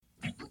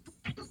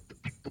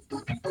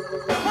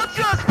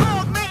just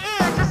pulled me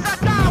in just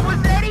like I was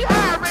Eddie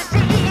Harris. She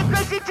eating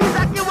crazy cheese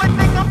like you would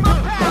think I'm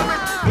from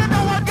Paris. You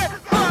know I get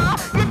far,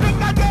 you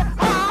think I get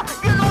hard.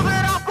 You know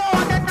that I'm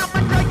born and I'm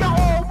until you're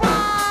all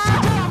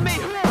right. Tell me,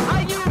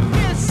 are you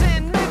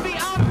missing? Maybe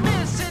I'm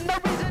missing the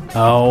reason.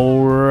 All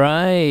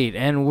right,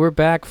 and we're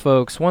back,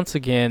 folks, once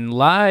again,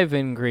 live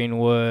in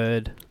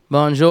Greenwood.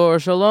 Bonjour,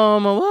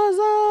 shalom, what's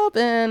up,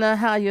 and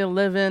how you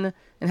living?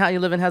 And how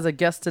you living has a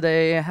guest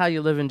today. How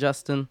you living,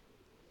 Justin?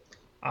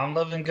 I'm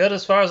living good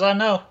as far as I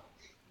know.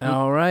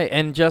 All right,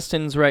 and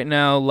Justin's right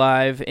now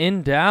live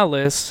in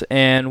Dallas,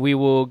 and we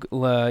will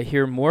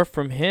hear more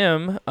from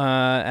him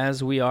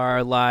as we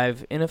are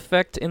live, in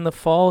effect, in the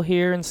fall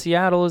here in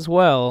Seattle as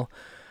well.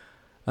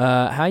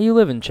 How you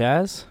living,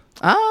 Chaz?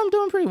 I'm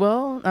doing pretty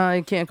well.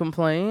 I can't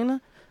complain.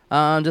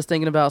 I'm just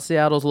thinking about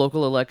Seattle's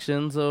local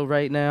elections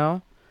right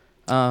now.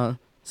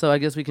 So I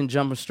guess we can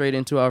jump straight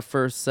into our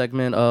first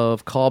segment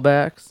of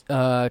callbacks.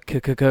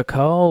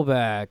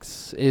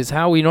 Callbacks is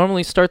how we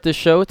normally start this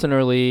show. It's an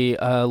early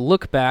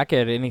look back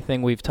at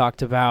anything we've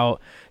talked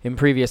about in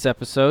previous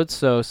episodes.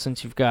 So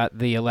since you've got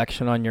the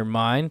election on your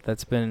mind,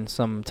 that's been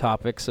some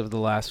topics of the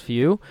last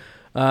few.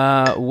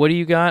 What do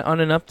you got on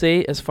an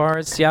update as far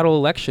as Seattle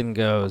election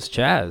goes,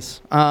 Chaz?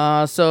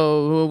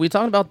 So we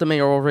talked about the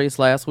mayoral race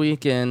last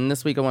week, and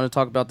this week I want to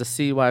talk about the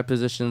citywide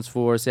positions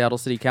for Seattle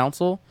City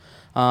Council.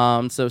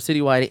 So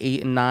citywide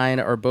 8 and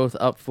 9 are both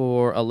up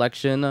for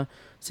election.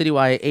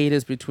 Citywide 8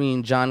 is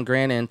between John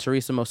Grant and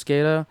Teresa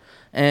Mosqueda,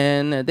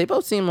 and they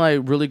both seem like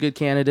really good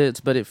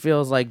candidates, but it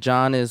feels like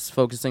John is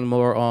focusing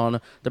more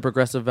on the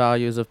progressive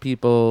values of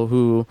people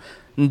who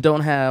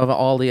don't have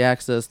all the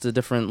access to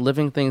different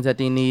living things that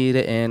they need,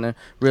 and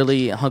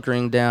really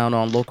hunkering down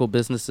on local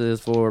businesses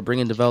for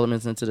bringing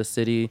developments into the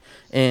city.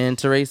 And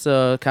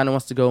Teresa kind of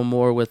wants to go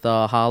more with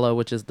HALA,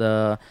 which is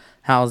the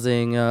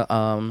housing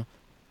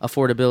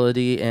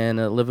affordability and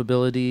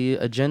livability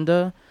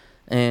agenda,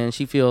 and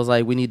she feels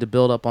like we need to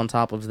build up on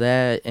top of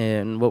that,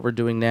 and what we're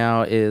doing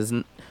now is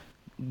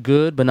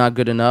good but not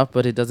good enough,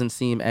 but it doesn't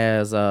seem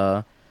as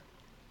I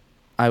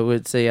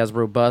would say as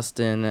robust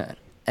and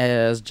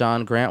as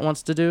John Grant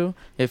wants to do.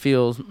 It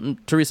feels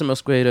Teresa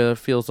Mosqueda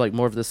feels like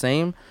more of the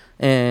same,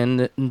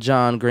 and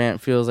John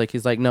Grant feels like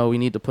he's like, no, we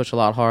need to push a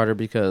lot harder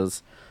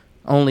because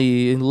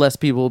only less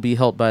people will be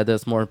helped by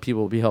this, more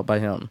people will be helped by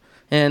him.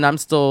 And I'm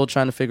still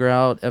trying to figure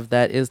out if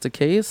that is the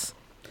case.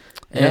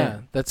 Yeah,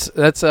 that's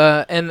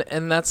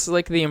and that's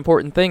like the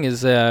important thing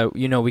is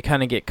we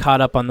kind of get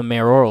caught up on the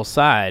mayoral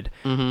side,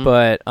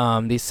 but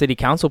these city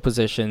council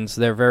positions,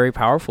 they're very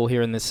powerful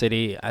here in the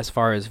city as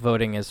far as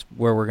voting as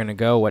where we're going to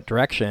go, what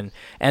direction,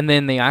 and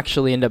then they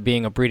actually end up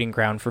being a breeding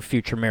ground for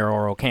future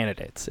mayoral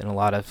candidates in a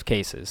lot of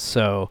cases.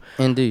 So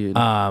indeed,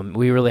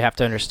 we really have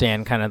to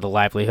understand kind of the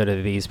livelihood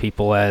of these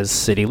people as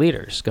city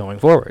leaders going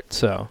forward.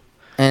 So.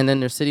 And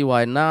then there's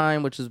Citywide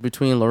 9, which is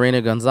between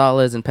Lorena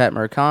Gonzalez and Pat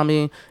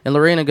Murakami. And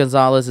Lorena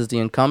Gonzalez is the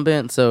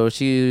incumbent, so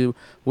she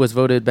was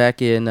voted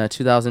back in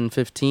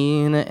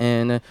 2015,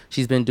 and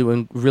she's been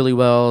doing really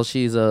well.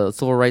 She's a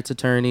civil rights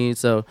attorney,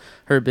 so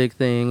her big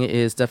thing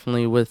is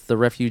definitely with the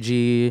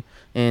refugee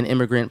and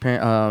immigrant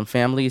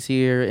families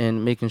here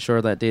and making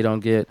sure that they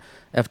don't get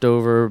effed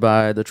over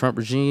by the Trump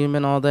regime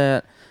and all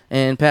that.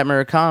 And Pat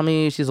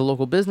Murakami, she's a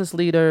local business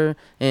leader,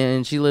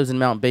 and she lives in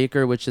Mount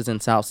Baker, which is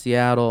in South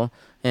Seattle.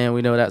 And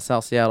we know that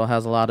South Seattle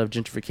has a lot of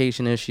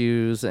gentrification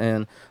issues,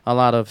 and a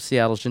lot of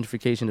Seattle's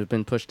gentrification has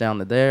been pushed down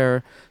to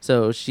there.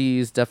 So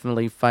she's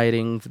definitely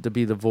fighting to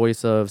be the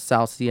voice of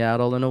South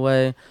Seattle in a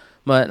way.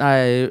 But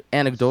I,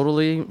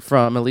 anecdotally,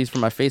 at least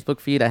from my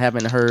Facebook feed, I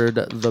haven't heard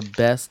the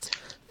best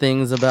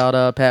things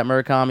about Pat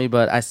Murakami,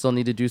 but I still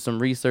need to do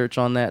some research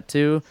on that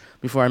too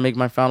before I make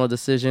my final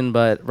decision.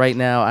 But right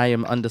now I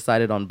am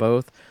undecided on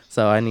both,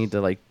 so I need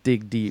to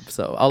dig deep.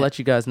 So I'll let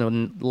you guys know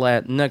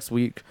next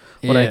week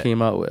what I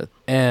came up with.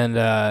 And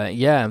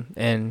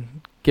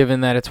and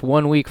given that it's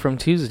 1 week from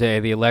Tuesday,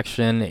 the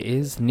election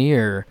is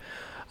near.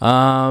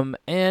 And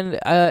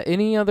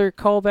any other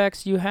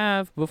callbacks you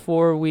have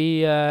before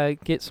we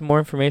get some more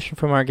information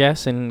from our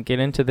guests and get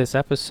into this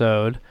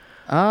episode?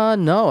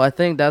 No, I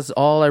think that's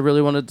all I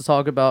really wanted to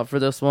talk about for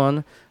this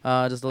one.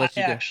 Just to let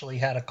you go. I actually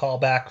had a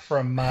callback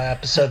from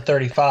episode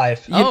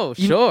 35.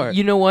 Sure.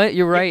 You know what?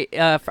 You're right.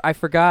 I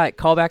forgot.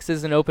 Callbacks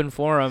is an open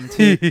forum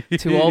to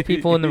all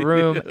people in the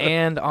room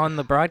and on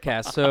the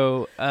broadcast.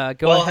 So go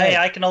ahead. Well, hey,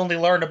 I can only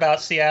learn about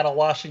Seattle,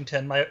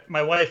 Washington.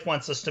 My wife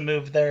wants us to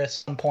move there at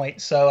some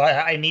point, so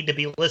I need to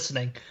be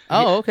listening.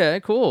 Oh, okay,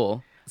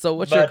 cool. So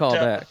what's your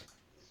callback?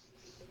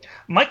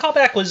 My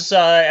callback was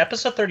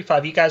episode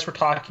 35. You guys were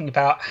talking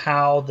about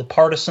how the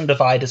partisan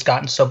divide has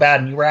gotten so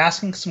bad, and you were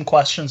asking some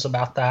questions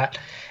about that.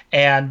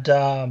 And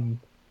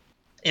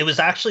it was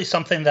actually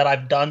something that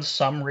I've done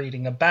some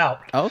reading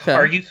about. Okay.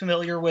 Are you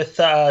familiar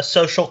with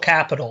social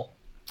capital?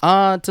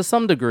 To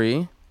some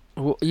degree.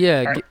 Well,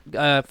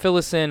 yeah. Fill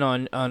us in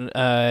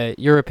on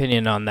your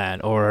opinion on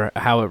that or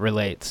how it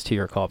relates to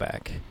your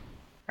callback.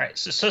 All right.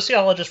 So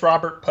sociologist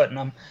Robert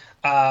Putnam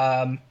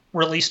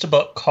released a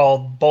book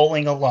called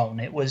Bowling Alone.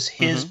 It was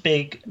his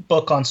big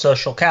book on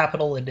social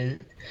capital.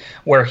 It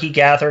where he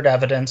gathered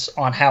evidence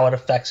on how it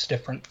affects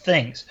different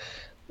things.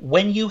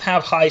 When you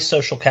have high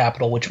social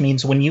capital, which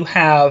means when you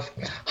have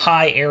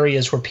high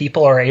areas where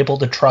people are able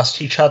to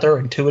trust each other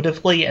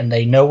intuitively and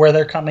they know where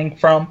they're coming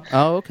from,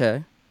 Oh,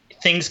 okay.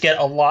 things get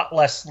a lot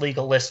less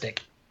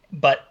legalistic.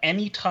 But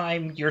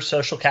anytime your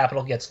social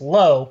capital gets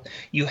low,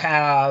 you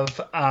have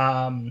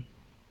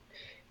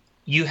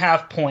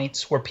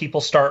points where people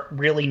start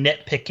really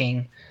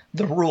nitpicking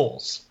the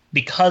rules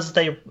because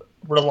they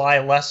rely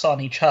less on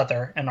each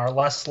other and are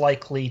less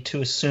likely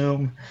to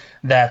assume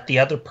that the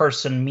other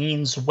person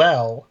means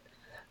well.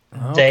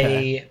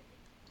 They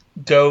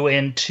go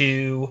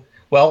into,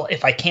 well,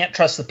 if I can't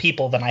trust the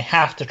people, then I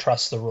have to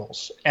trust the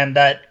rules. And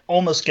that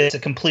almost gets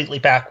it completely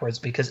backwards,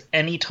 because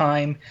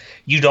anytime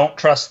you don't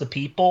trust the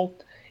people,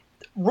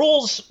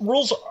 rules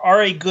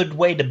are a good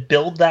way to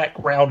build that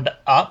ground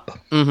up.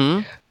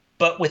 Mm-hmm.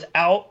 But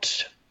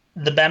without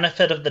the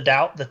benefit of the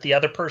doubt that the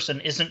other person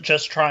isn't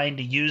just trying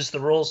to use the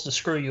rules to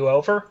screw you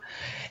over,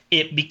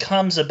 it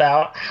becomes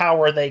about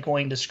how are they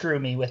going to screw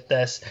me with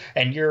this,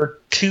 and you're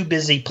too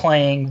busy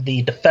playing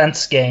the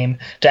defense game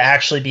to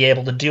actually be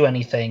able to do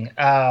anything.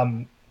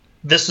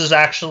 This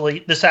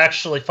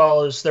actually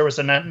follows, there was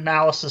an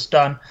analysis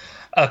done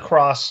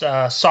across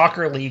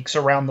soccer leagues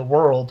around the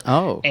world.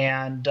 Oh.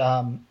 And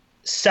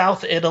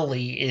South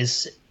Italy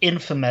is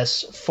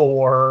infamous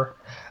for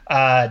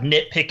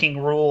nitpicking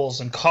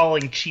rules and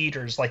calling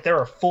cheaters. Like, there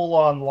are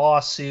full-on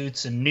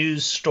lawsuits and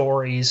news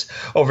stories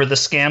over the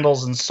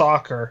scandals in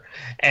soccer,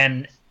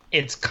 and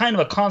it's kind of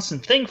a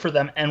constant thing for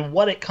them. And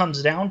what it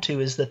comes down to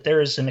is that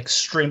there is an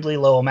extremely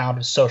low amount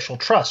of social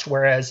trust,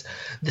 whereas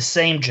the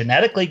same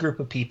genetically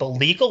group of people,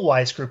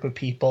 legal-wise group of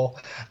people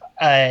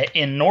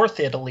in North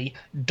Italy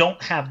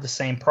don't have the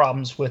same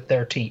problems with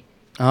their team.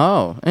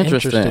 Oh,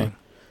 interesting.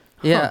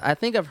 Yeah, Huh. I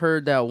think I've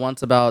heard that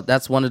once about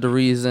that's one of the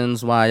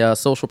reasons why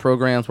social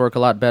programs work a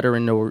lot better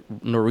in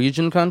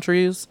Norwegian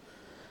countries,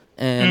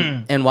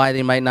 and why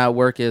they might not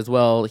work as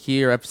well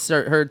here. I've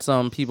heard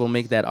some people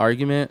make that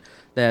argument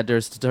that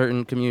there's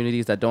certain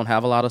communities that don't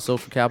have a lot of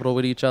social capital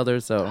with each other,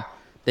 so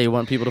they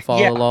want people to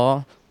follow the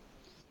law.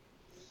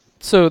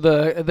 So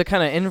the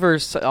kind of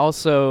inverse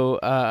also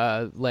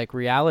like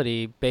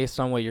reality based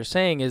on what you're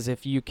saying is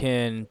if you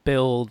can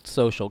build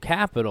social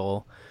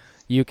capital,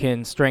 you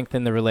can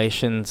strengthen the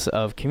relations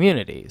of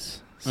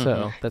communities.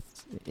 So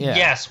that's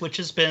Yes, which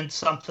has been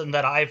something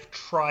that I've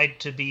tried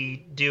to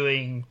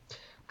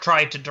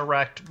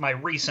direct my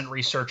recent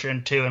research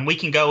into, and we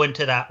can go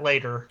into that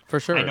later. For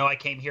sure. I know I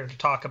came here to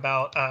talk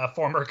about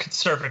former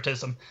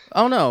conservatism.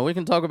 Oh no, we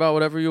can talk about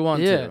whatever you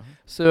want to.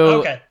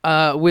 So Okay.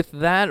 with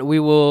that,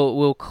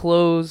 we'll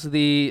close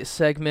the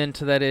segment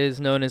that is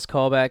known as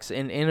callbacks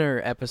in inner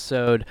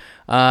episode.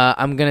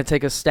 I'm gonna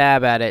take a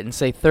stab at it and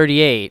say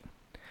 38.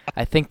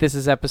 I think this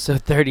is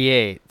episode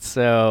 38.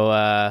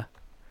 So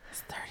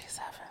It's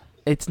 37.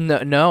 it's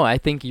no. I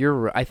think you're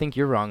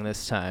wrong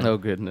this time. Oh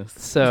goodness.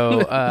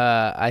 So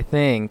I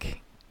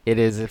think it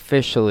is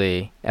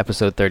officially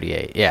episode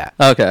 38. Yeah.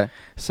 Okay.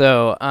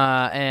 So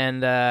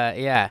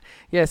yeah.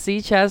 See,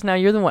 Chaz, now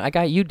you're the one. I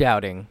got you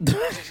doubting.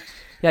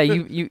 Yeah,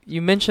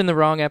 you mentioned the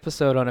wrong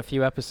episode on a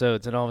few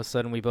episodes, and all of a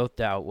sudden we both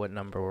doubt what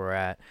number we're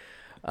at.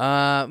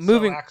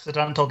 Moving. So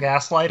accidental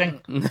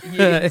gaslighting.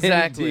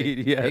 Exactly.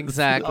 Indeed, yes.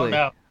 Exactly. Oh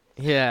no.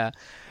 Yeah,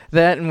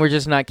 that, and we're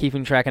just not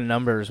keeping track of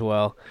numbers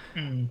well.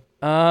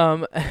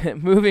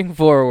 Moving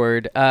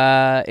forward,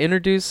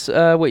 introduce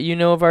what you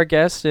know of our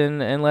guest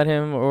and let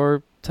him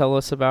or tell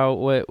us about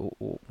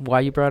why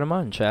you brought him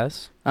on,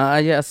 Chaz.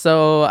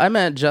 So I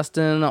met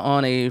Justin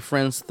on a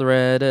friend's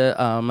thread.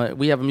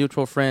 We have a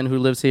mutual friend who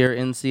lives here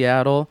in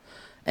Seattle,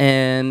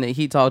 and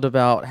he talked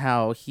about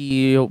how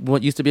he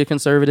used to be a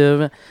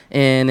conservative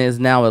and is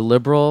now a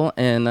liberal.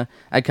 And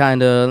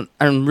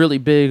I'm really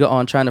big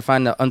on trying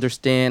to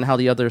understand how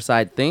the other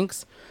side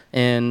thinks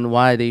and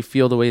why they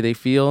feel the way they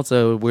feel,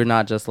 so we're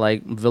not just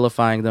like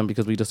vilifying them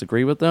because we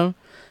disagree with them.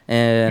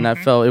 And I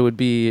felt it would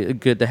be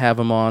good to have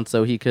him on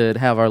so he could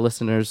have our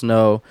listeners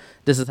know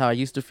this is how I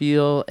used to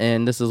feel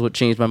and this is what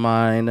changed my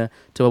mind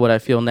to what I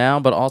feel now,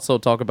 but also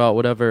talk about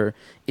whatever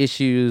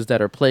issues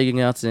that are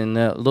plaguing us and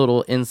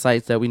little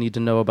insights that we need to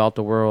know about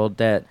the world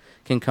that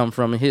can come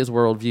from his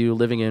worldview,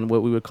 living in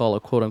what we would call a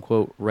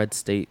quote-unquote red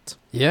state.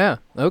 Yeah.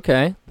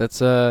 Okay.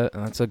 That's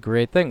a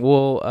great thing.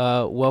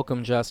 Well,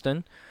 welcome,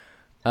 Justin.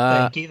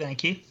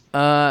 Thank you.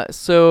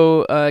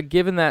 So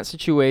given that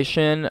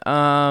situation,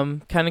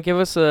 kind of give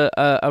us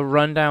a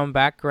rundown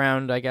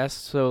background, I guess.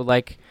 So,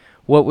 like,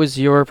 what was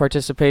your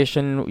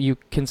participation you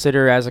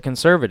consider as a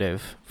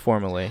conservative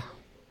formally?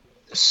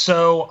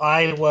 So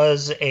I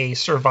was a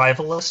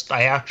survivalist.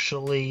 I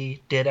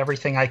actually did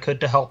everything I could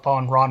to help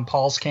on Ron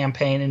Paul's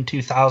campaign in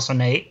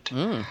 2008.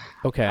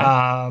 Okay.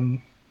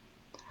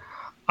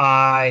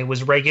 I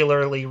was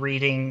regularly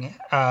reading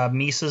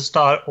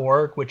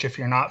Mises.org, which, if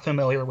you're not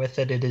familiar with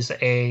it, it is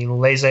a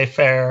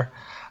laissez-faire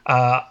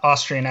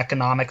Austrian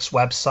economics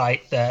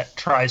website that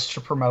tries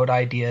to promote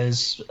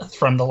ideas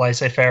from the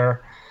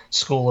laissez-faire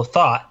school of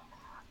thought.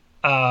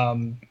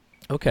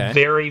 Okay.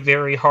 Very,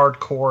 very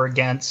hardcore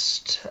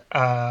against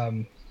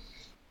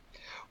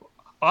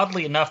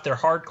oddly enough, they're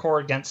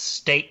hardcore against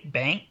state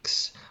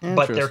banks,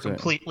 but they're Interesting.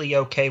 completely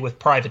okay with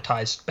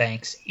privatized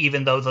banks,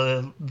 even though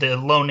the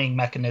loaning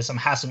mechanism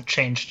hasn't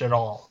changed at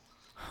all.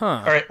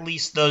 Huh. Or at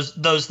least those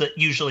that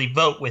usually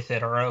vote with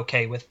it are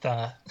okay with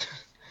the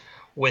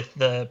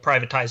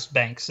privatized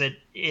banks.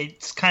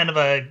 It's kind of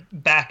a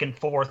back and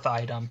forth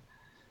item.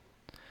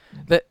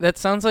 That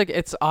sounds like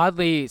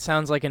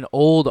sounds like an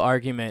old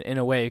argument in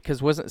a way,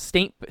 because wasn't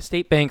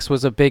state banks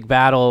was a big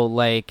battle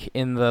like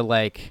in the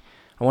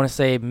I want to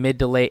say mid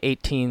to late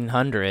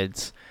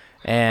 1800s.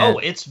 And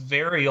It's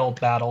very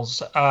old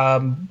battles. A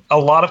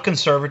lot of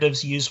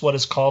conservatives use what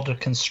is called a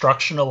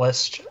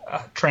constructionalist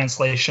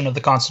translation of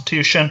the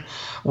Constitution,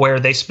 where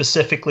they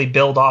specifically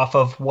build off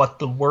of what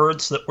the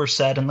words that were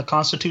said in the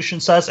Constitution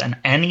says, and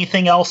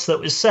anything else that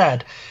was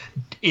said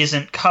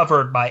isn't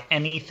covered by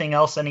anything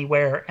else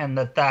anywhere, and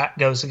that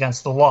goes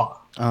against the law.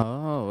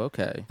 Oh,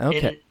 okay. okay.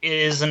 It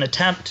is an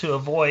attempt to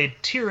avoid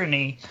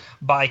tyranny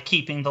by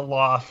keeping the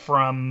law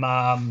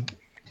from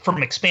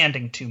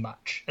expanding too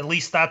much. At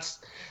least that's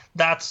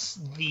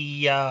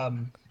the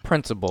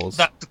Principles.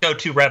 that's the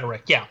go-to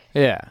rhetoric. Yeah.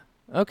 Yeah.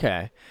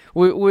 Okay.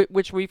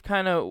 Which we've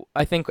kind of,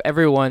 I think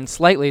everyone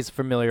slightly is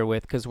familiar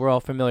with, because we're all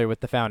familiar with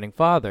the Founding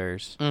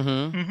Fathers.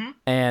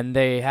 And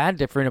they had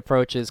different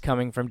approaches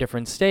coming from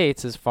different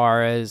states as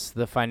far as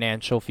the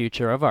financial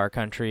future of our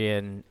country,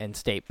 and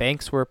state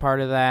banks were a part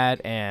of that,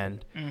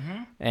 and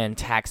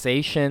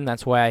taxation.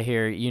 That's why I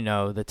hear,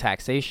 the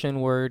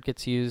taxation word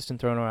gets used and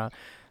thrown around.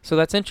 So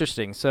that's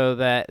interesting. So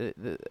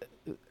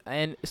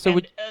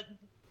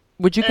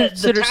would you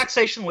consider the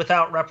taxation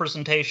without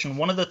representation?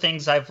 One of the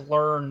things I've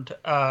learned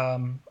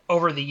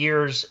over the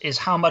years is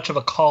how much of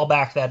a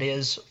callback that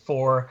is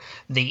for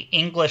the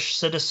English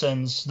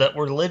citizens that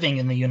were living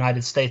in the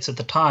United States at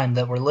the time,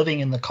 that were living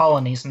in the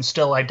colonies and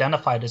still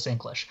identified as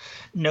English.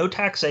 No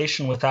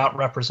taxation without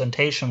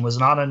representation was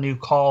not a new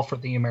call for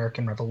the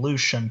American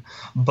Revolution,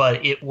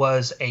 but it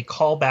was a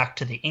callback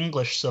to the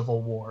English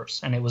Civil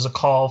Wars, and it was a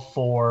call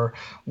for,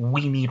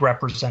 we need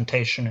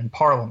representation in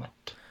Parliament.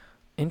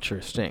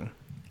 Interesting.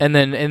 And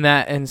then in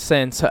that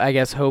sense, I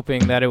guess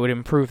hoping that it would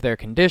improve their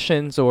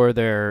conditions or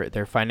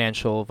their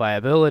financial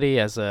viability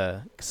as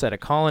a set of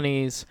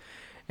colonies,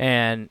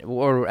 at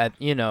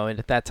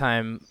that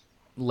time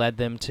led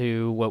them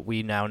to what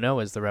we now know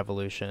as the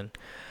Revolution.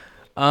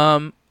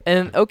 And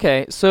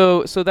okay,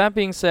 so that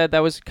being said, that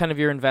was kind of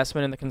your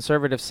investment in the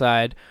conservative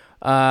side.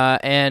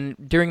 And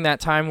during that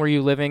time, were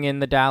you living in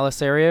the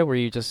Dallas area? Were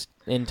you just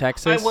in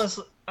Texas?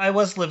 I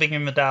was living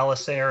in the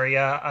Dallas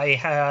area. I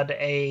had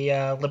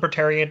a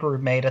libertarian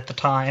roommate at the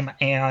time,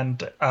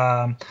 and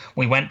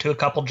we went to a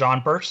couple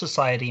John Birch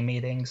Society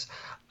meetings.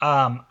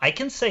 I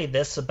can say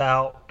this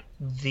about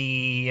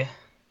the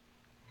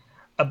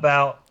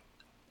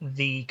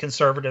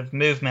conservative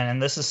movement,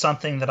 and this is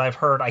something that I've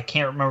heard. I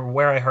can't remember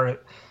where I heard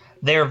it.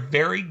 They're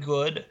very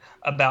good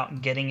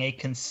about getting a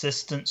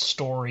consistent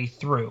story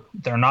through.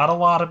 There's not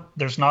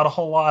a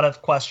whole lot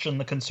of question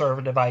the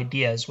conservative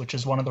ideas, which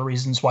is one of the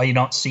reasons why you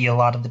don't see a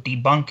lot of the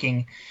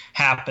debunking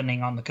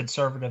happening on the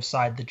conservative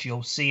side that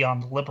you'll see on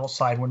the liberal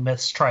side when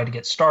myths try to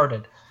get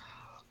started.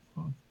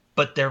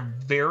 But they're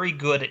very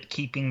good at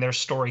keeping their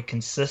story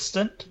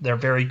consistent. They're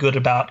very good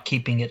about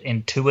keeping it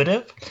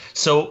intuitive.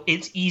 So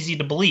it's easy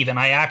to believe. And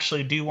I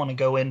actually do want to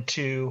go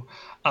into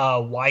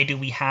why do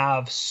we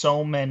have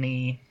so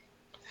many...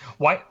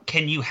 Why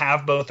can you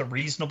have both a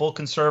reasonable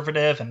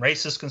conservative and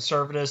racist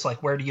conservatives?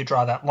 Like, where do you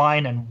draw that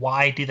line, and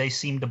why do they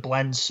seem to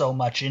blend so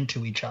much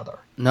into each other?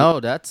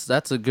 No,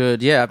 that's a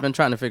good. Yeah, I've been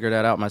trying to figure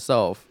that out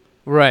myself.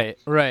 Right,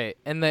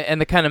 and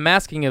the kind of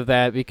masking of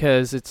that,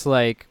 because it's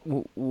like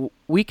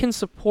we can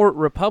support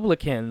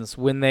Republicans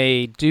when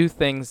they do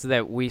things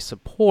that we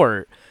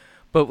support,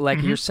 but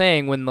like you're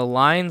saying, when the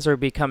lines are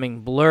becoming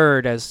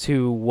blurred as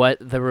to what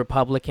the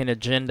Republican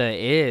agenda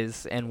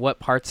is and what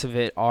parts of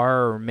it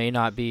are or may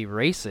not be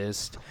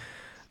racist,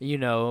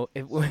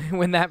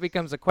 when that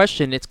becomes a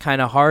question, it's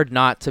kind of hard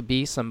not to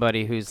be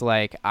somebody who's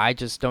like, I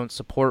just don't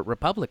support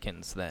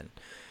Republicans then,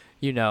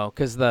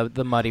 because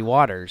the muddy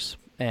waters.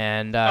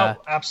 And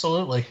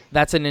absolutely,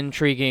 that's an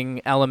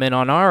intriguing element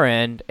on our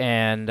end,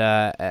 and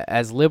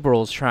as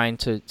liberals trying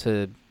to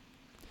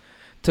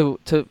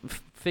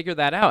figure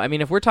that out. I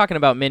mean, if we're talking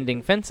about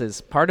mending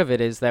fences, part of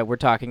it is that we're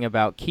talking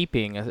about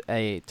keeping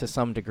a to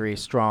some degree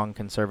strong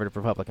conservative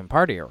Republican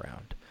Party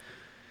around.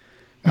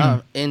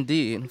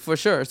 Indeed, for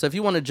sure. So if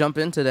you want to jump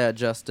into that,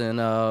 Justin,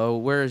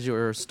 where is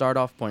your start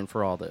off point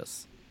for all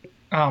this?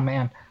 Oh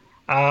man,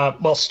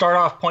 well, start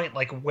off point,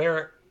 like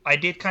where I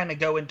did kind of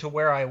go into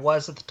where I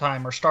was at the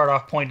time, or start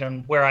off point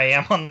on where I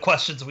am on the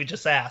questions we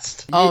just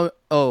asked. Start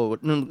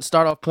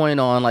off point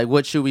on like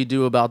what should we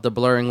do about the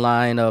blurring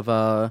line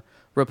of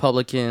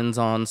Republicans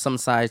on some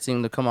sides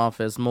seem to come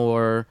off as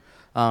more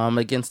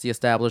against the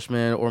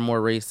establishment or more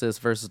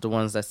racist versus the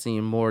ones that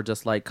seem more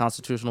just like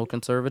constitutional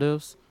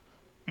conservatives?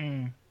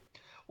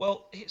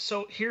 Well,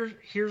 so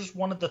here's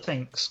one of the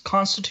things.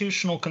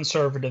 Constitutional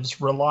conservatives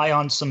rely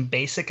on some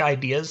basic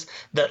ideas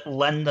that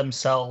lend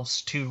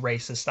themselves to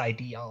racist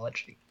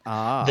ideology.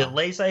 The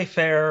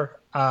laissez-faire,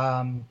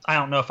 I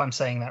don't know if I'm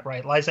saying that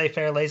right.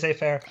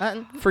 Laissez-faire.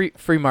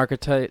 Free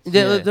market type.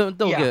 They'll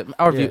Yeah. get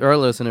our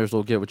listeners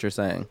will get what you're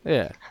saying.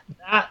 Yeah.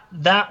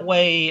 That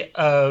way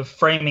of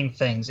framing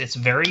things, it's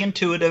very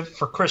intuitive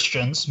for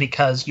Christians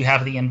because you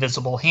have the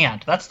invisible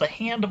hand. That's the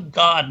hand of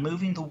God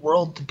moving the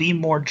world to be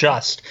more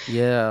just.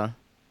 Yeah.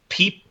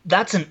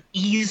 That's an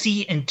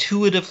easy,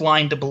 intuitive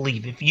line to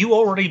believe. If you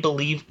already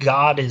believe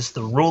God is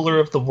the ruler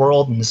of the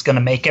world and is going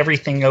to make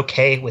everything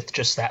okay with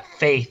just that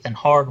faith and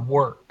hard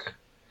work,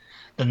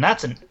 then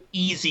that's an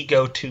easy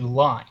go-to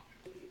line.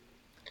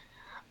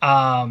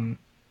 One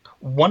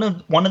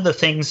of the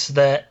things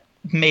that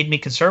made me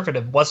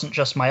conservative wasn't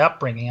just my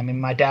upbringing. I mean,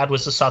 my dad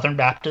was a Southern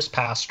Baptist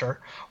pastor,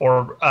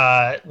 or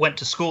went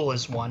to school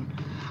as one.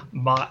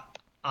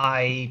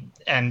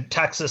 And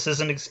Texas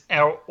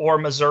or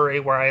Missouri,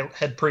 where I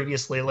had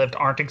previously lived,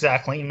 aren't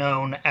exactly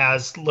known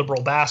as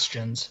liberal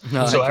bastions.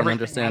 No, so I can everything I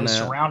understand was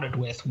that. surrounded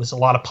with was a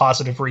lot of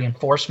positive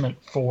reinforcement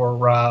for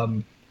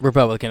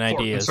Republican for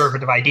ideas.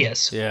 conservative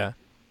ideas. Yeah.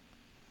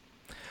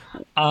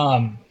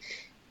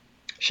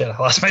 Shit, I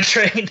lost my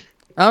train.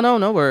 Oh no,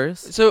 no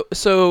worries.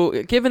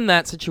 So given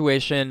that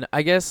situation,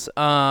 I guess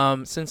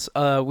since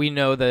we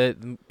know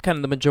that kind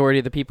of the majority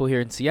of the people here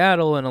in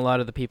Seattle and a lot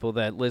of the people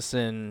that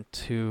listen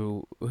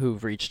to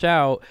who've reached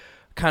out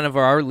kind of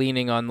are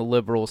leaning on the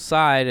liberal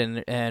side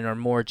and are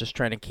more just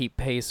trying to keep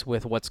pace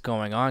with what's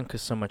going on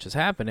because so much is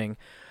happening.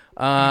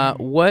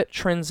 What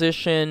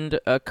transition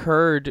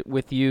occurred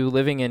with you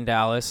living in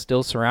Dallas,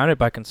 still surrounded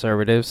by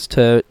conservatives,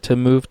 to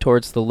move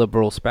towards the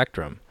liberal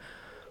spectrum?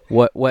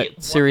 What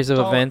It series of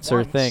wasn't all at events or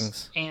once,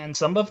 things? And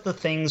some of the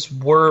things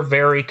were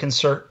very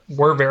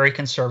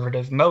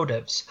conservative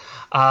motives.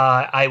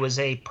 I was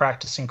a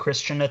practicing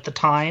Christian at the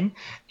time,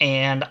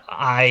 and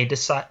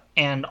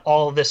and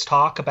all of this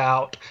talk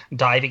about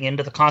diving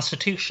into the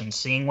Constitution,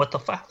 seeing what the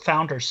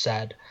founders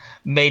said,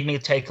 made me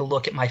take a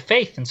look at my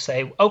faith and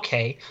say,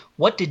 okay,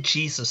 what did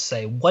Jesus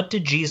say? What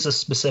did Jesus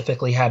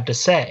specifically have to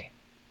say?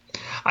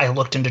 I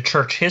looked into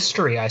church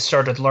history. I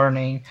started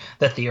learning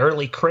that the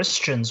early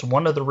Christians,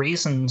 one of the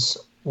reasons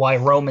why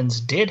Romans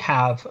did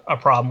have a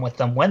problem with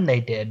them when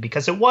they did,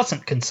 because it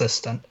wasn't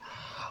consistent,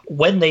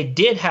 when they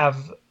did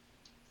have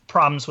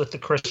problems with the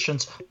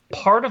Christians,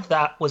 part of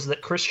that was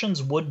that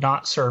Christians would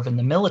not serve in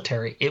the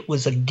military. It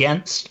was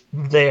against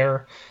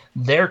their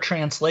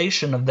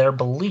translation of their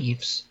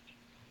beliefs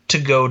to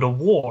go to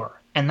war.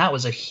 And that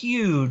was a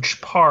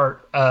huge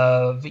part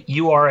of,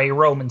 you are a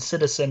Roman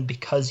citizen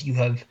because you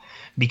have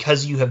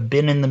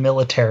been in the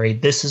military.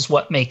 This is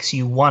what makes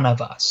you one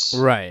of us.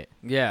 Right.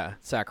 Yeah.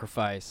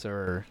 Sacrifice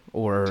or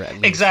at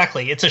least.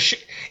 Exactly. It's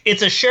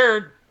a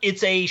shared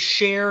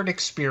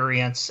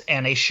experience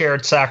and a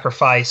shared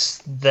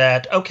sacrifice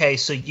that, okay,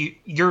 so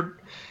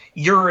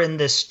you're in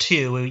this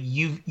too.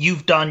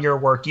 You've done your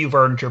work, you've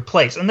earned your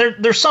place. And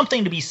there's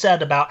something to be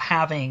said about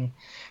having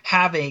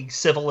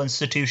civil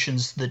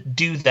institutions that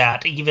do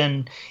that,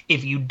 even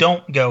if you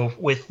don't go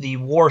with the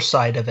war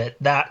side of it.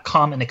 That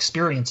common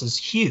experience is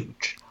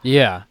huge.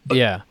 Yeah.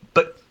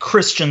 But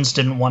Christians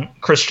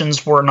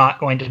were not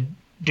going to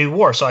do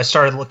war. So I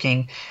started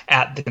looking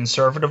at the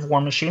conservative war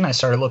machine. I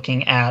started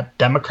looking at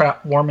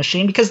Democrat war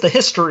machine, because the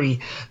history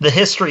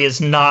is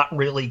not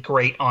really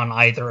great on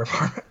either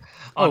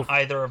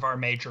of our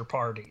major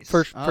parties.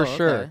 For okay.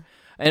 sure.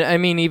 And I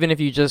mean, even if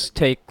you just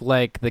take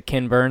like the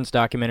Ken Burns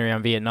documentary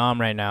on Vietnam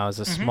right now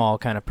as a small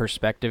kind of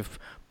perspective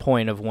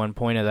point of one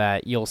point of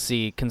that, you'll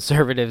see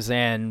conservatives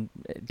and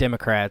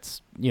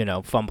Democrats,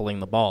 fumbling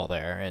the ball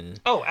there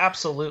and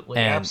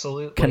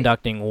Absolutely.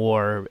 conducting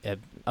war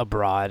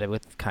abroad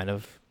with kind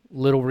of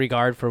little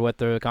regard for what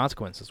the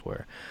consequences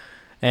were.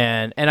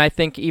 And I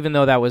think even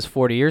though that was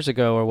 40 years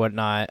ago or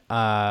whatnot,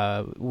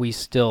 we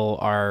still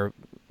are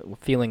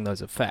feeling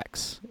those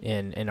effects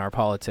in our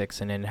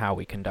politics and in how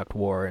we conduct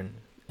war and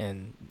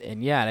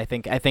yeah, and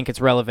I think it's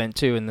relevant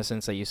too in the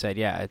sense that you said,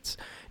 yeah, it's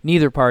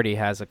neither party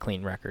has a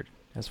clean record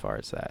as far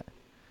as that.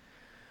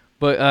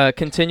 But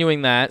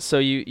continuing that, so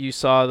you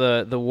saw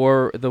the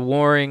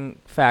warring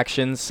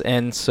factions,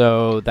 and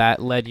so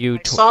that led you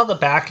to. I saw the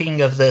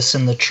backing of this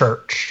in the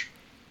church,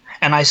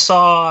 and I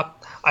saw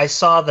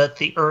that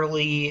the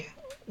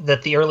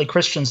early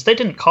Christians, they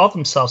didn't call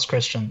themselves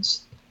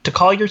Christians. To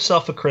call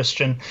yourself a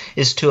Christian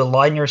is to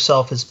align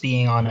yourself as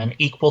being on an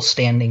equal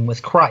standing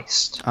with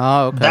Christ.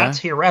 Oh, okay. That's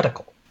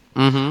heretical.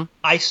 Mm-hmm.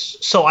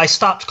 So I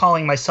stopped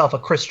calling myself a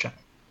Christian.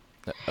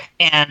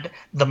 And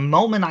the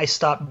moment I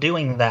stopped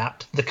doing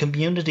that, the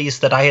communities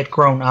that I had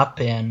grown up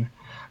in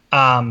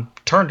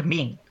turned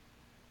mean.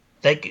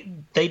 They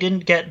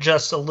didn't get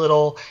just a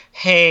little,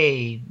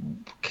 hey,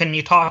 can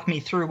you talk me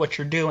through what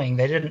you're doing?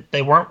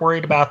 They weren't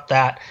worried about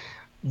that.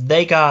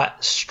 They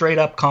got straight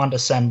up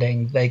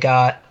condescending. They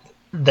got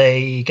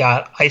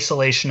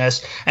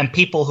isolationist, and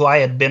people who I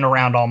had been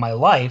around all my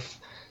life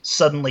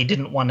suddenly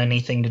didn't want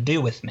anything to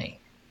do with me.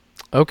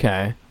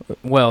 Okay.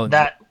 Well,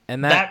 that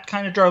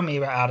kind of drove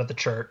me out of the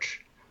church.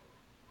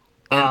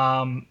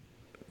 And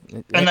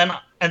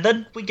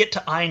then we get to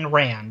Ayn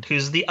Rand,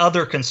 who's the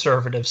other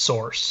conservative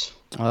source.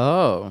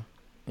 Oh.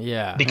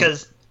 Yeah.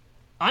 Because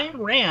Ayn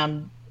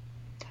Rand,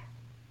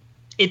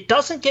 it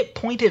doesn't get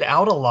pointed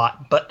out a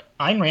lot, but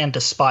Ayn Rand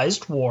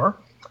despised war.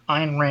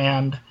 Ayn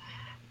Rand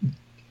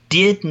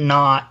did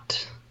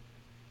not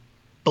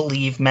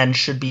believe men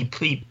should be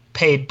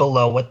paid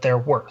below what they're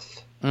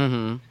worth.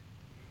 Mm-hmm.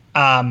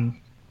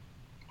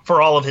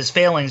 For all of his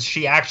failings,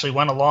 she actually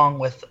went along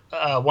with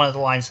one of the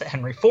lines that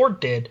Henry Ford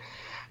did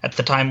at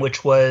the time,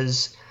 which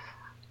was,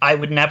 I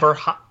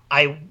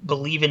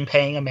believe in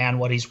paying a man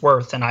what he's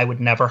worth, and I would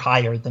never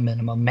hire the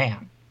minimum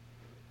man.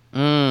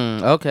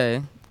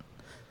 Okay.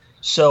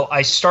 So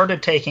I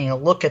started taking a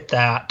look at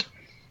that.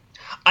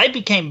 I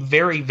became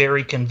very,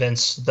 very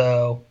convinced,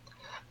 though,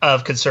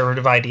 of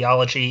conservative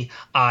ideology.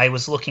 I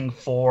was in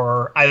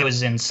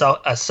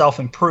a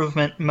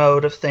self-improvement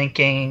mode of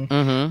thinking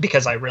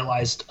because I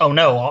realized, oh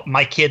no,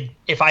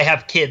 if I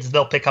have kids,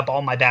 they'll pick up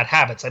all my bad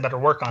habits. I better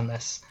work on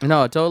this.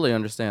 No, I totally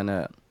understand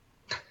that.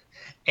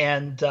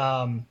 And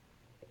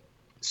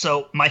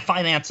so my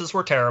finances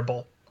were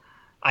terrible.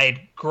 I had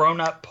grown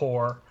up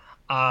poor,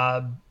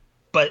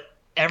 but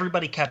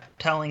everybody kept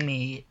telling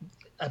me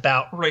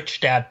about Rich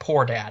Dad,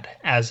 Poor Dad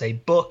as a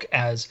book,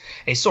 as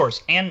a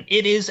source. And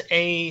it is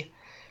a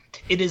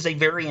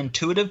very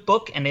intuitive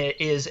book, and it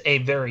is a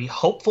very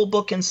hopeful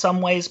book in some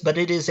ways, but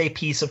it is a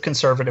piece of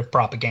conservative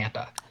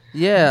propaganda.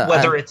 Yeah.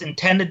 Whether it's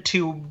intended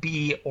to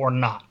be or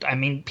not. I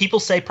mean,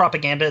 people say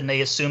propaganda and they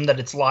assume that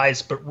it's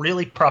lies, but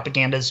really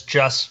propaganda is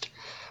just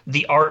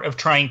the art of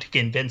trying to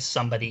convince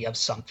somebody of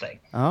something.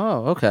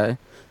 Oh, okay.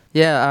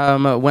 Yeah,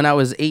 when I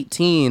was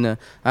 18,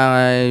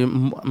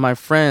 my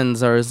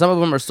friends, or some of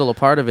them are still a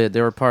part of it,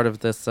 they were part of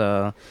this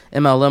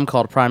MLM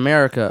called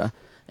Primerica,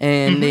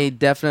 and they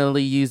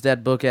definitely used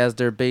that book as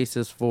their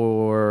basis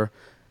for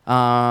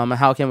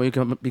how can we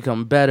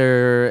become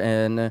better,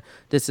 and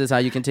this is how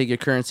you can take your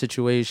current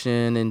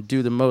situation and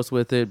do the most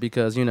with it,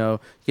 because,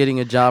 getting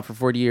a job for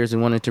 40 years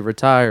and wanting to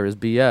retire is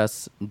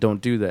BS.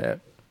 Don't do that.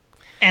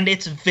 And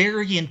it's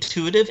very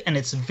intuitive and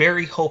it's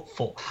very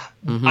hopeful.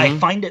 I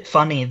find it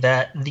funny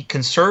that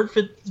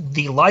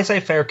the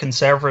laissez-faire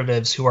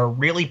conservatives who are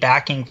really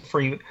backing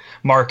free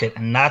market,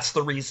 and that's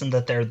the reason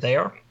that they're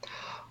there,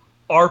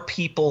 are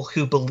people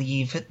who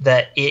believe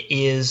that it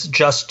is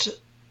just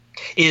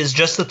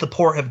that the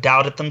poor have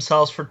doubted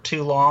themselves for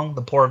too long.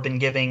 The poor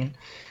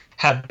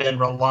have been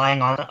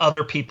relying on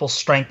other people's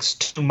strengths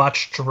too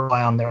much to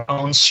rely on their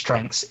own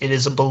strengths. It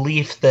is a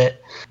belief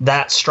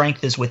that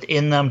strength is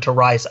within them to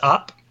rise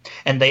up,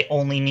 and they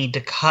only need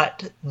to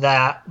cut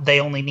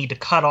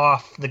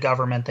off the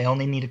government. They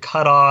only need to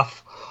cut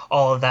off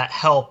all of that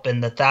help,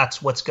 and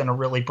that's what's going to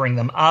really bring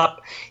them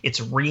up.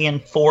 It's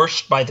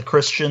reinforced by the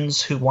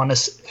Christians who want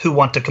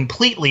to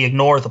completely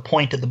ignore the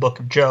point of the book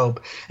of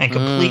Job and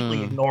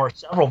completely ignore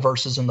several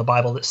verses in the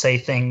Bible that say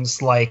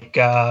things like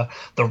the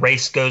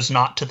race goes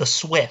not to the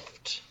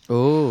swift.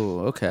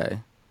 Oh, okay.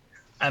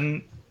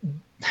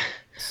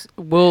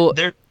 Well,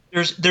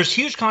 There's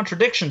huge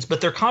contradictions,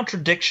 but they're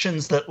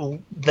contradictions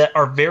that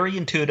are very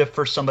intuitive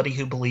for somebody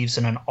who believes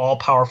in an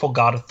all-powerful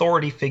God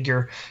authority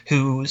figure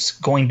who's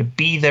going to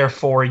be there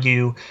for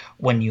you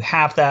when you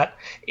have that.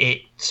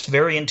 It's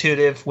very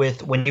intuitive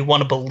with when you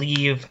want to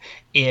believe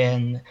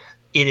in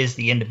it is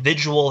the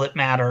individual that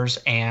matters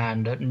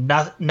and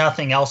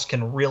nothing else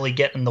can really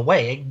get in the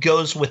way. It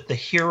goes with the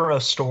hero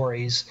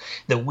stories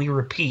that we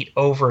repeat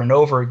over and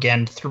over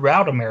again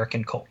throughout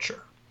American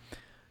culture.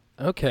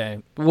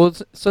 Okay. Well,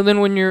 so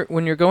then when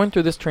you're going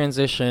through this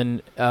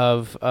transition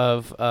of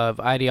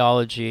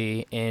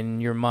ideology in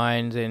your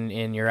mind and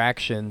in your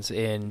actions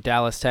in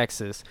Dallas,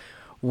 Texas,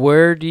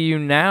 where do you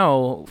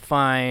now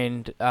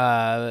find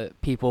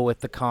people with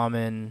the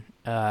common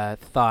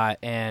thought,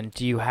 and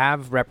do you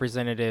have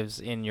representatives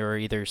in your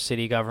either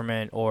city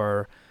government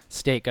or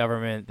state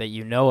government that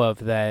you know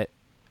of that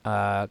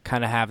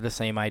kind of have the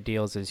same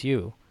ideals as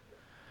you?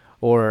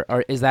 Or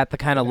is that the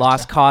kind of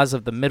lost cause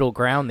of the middle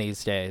ground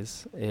these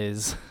days?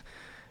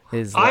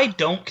 I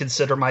don't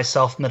consider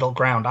myself middle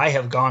ground. I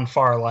have gone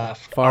far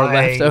left.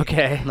 Left,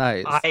 okay.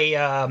 Nice.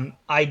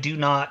 I do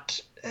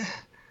not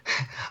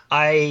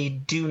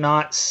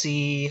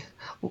see.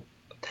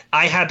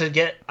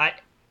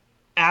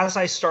 As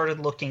I started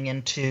looking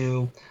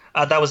into,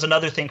 that was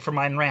another thing from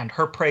Ayn Rand,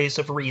 her praise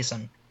of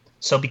reason.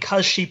 So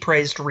because she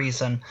praised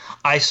reason,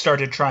 I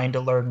started trying to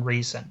learn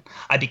reason.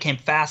 I became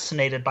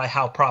fascinated by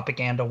how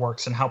propaganda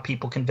works and how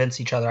people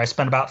convince each other. I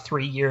spent about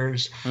 3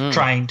 years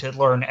trying to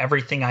learn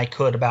everything I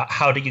could about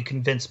how do you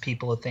convince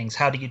people of things?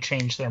 How do you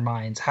change their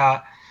minds?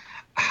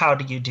 How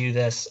do you do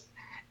this?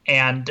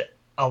 And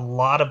a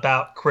lot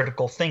about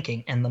critical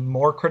thinking. And the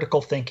more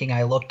critical thinking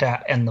I looked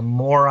at and the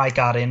more I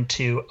got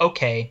into,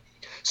 okay,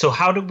 so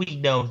how do we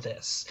know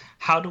this?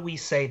 How do we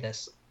say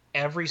this?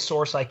 Every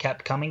source I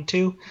kept coming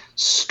to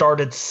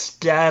started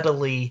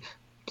steadily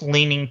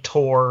leaning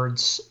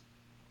towards,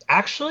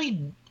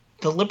 actually,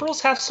 the liberals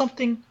have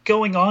something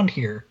going on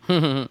here.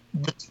 For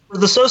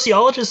the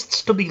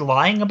sociologists to be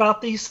lying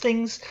about these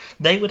things,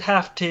 they would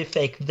have to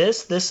fake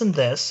this, this, and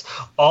this.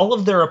 All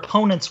of their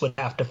opponents would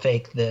have to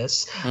fake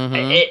this.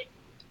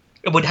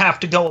 it would have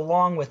to go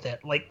along with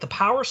it. Like the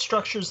power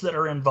structures that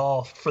are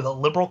involved for the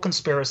liberal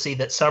conspiracy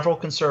that several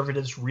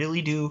conservatives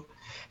really do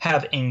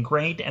have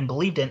ingrained and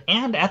believed in.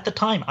 And at the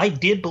time, I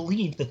did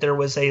believe that there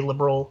was a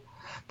liberal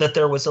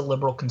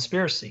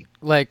conspiracy.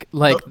 Like,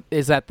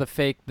 is that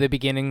the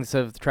beginnings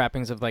of the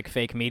trappings of like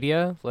fake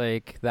media,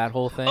 like that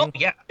whole thing? Oh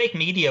yeah, fake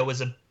media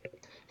was a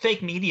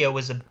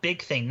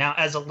big thing. Now,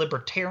 as a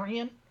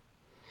libertarian,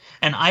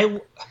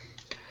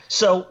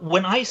 so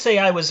when I say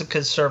I was a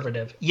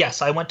conservative,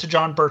 yes, I went to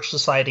John Birch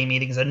Society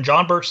meetings, and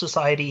John Birch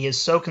Society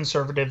is so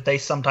conservative they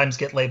sometimes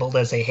get labeled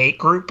as a hate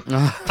group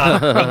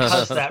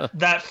because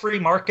that free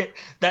market,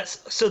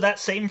 that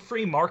same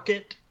free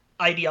market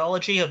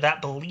ideology of that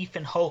belief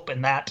and hope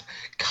and that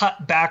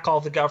cut back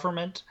all the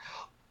government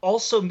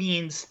also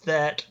means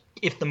that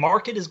if the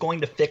market is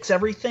going to fix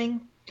everything,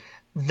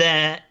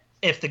 then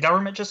if the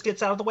government just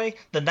gets out of the way,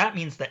 then that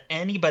means that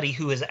anybody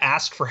who has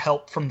asked for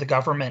help from the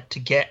government to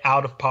get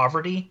out of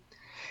poverty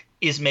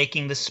is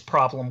making this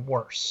problem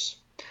worse.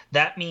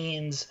 That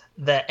means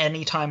that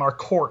anytime our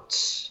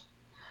courts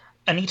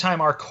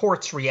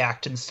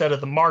react instead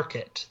of the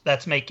market,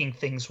 that's making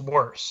things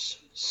worse.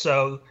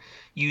 So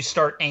you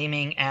start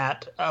aiming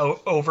at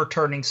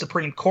overturning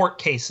Supreme Court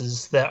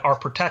cases that are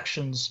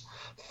protections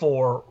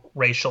for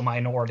racial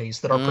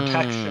minorities, that are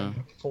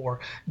protection for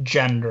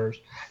genders.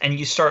 And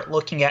you start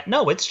looking at,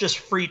 no, it's just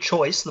free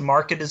choice. The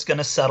market is going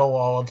to settle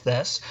all of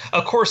this.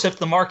 Of course, if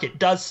the market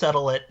does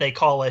settle it, they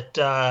call it,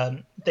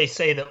 they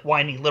say that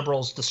whiny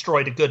liberals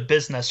destroyed a good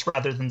business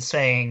rather than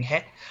saying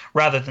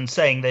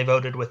they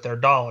voted with their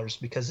dollars,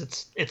 because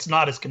it's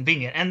not as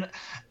convenient.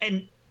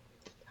 And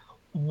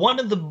one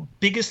of the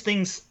biggest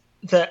things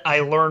that I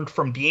learned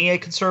from being a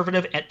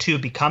conservative to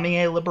becoming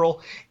a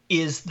liberal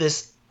is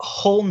this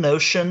whole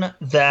notion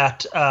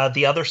that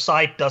the other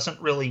side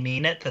doesn't really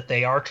mean it, that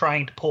they are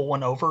trying to pull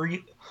one over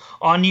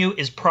on you,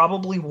 is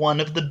probably one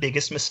of the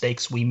biggest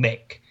mistakes we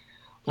make.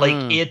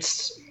 Like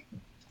it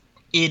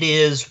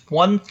is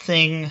one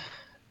thing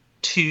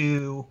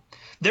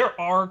there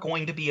are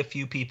going to be a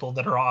few people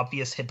that are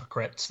obvious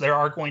hypocrites. There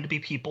are going to be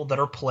people that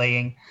are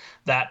playing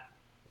that,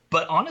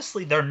 but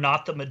honestly, they're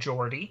not the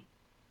majority.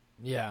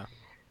 Yeah.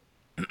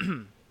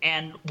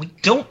 And we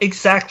don't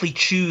exactly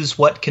choose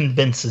what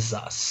convinces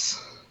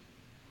us.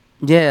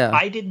 Yeah.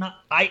 I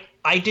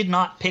did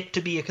not pick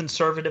to be a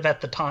conservative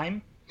at the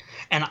time,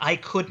 and I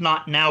could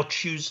not now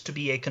choose to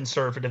be a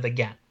conservative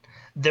again.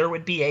 There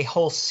would be a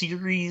whole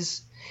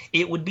series.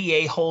 It would be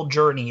a whole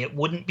journey. It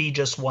wouldn't be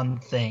just one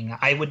thing.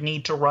 I would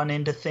need to run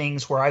into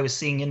things where I was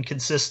seeing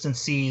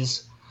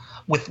inconsistencies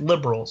with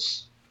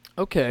liberals.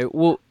 Okay,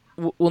 well,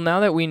 now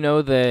that we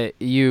know that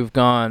you've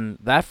gone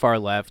that far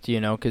left,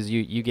 because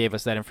you gave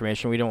us that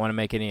information, we don't want to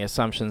make any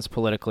assumptions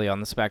politically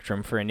on the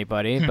spectrum for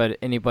anybody, but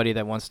anybody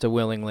that wants to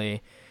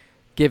willingly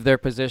give their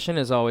position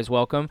is always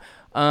welcome.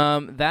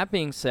 That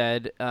being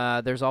said,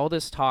 there's all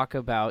this talk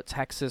about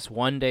Texas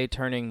one day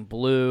turning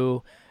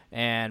blue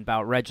and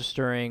about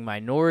registering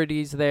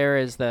minorities there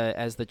as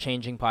the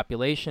changing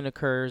population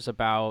occurs,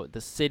 about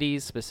the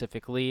cities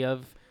specifically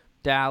of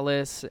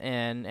Dallas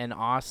and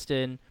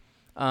Austin.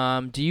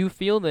 Do you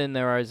feel then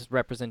there is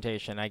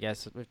representation? I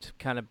guess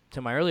kind of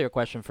to my earlier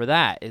question for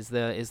that is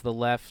the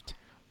left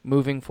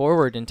moving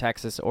forward in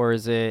Texas, or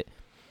is it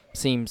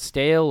seem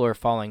stale or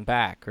falling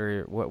back,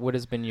 or what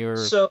has been your?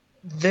 So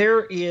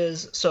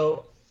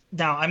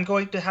now I'm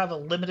going to have a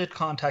limited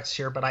context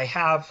here, but I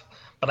have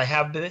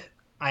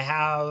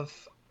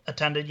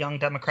attended Young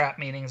Democrat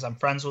meetings. I'm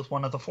friends with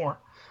one of the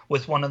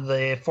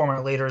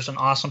former leaders, an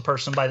awesome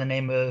person by the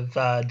name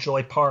of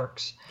Joy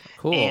Parks.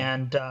 Cool.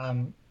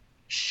 And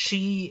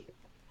she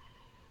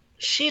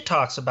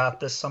talks about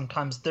this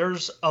sometimes.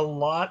 There's a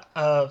lot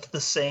of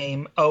the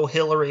same,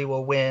 Hillary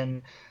will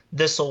win,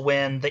 this will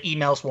win, the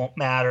emails won't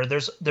matter.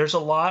 There's a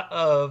lot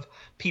of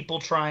people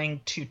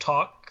trying to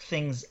talk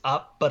things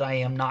up, but I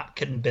am not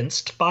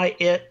convinced by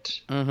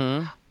it.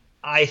 Mm-hmm.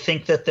 I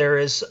think that there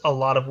is a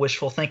lot of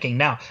wishful thinking.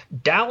 Now,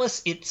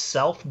 Dallas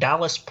itself,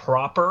 Dallas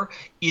proper,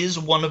 is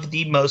one of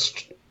the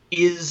most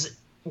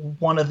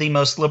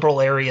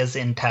liberal areas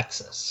in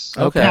Texas.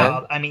 Okay.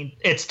 I mean,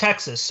 it's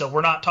Texas, so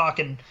we're not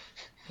talking.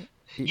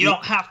 You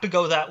don't have to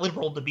go that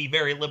liberal to be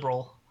very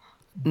liberal.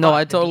 No,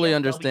 I totally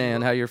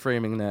understand how you're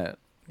framing that.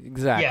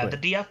 Exactly. Yeah, the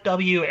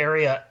DFW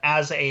area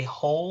as a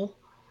whole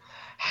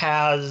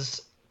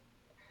has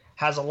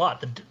a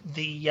lot.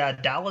 The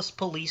Dallas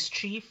police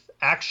chief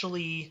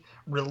actually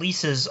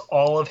releases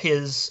all of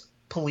his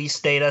police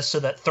data so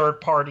that third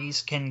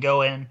parties can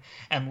go in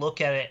and look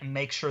at it and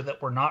make sure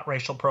that we're not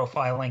racial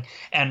profiling.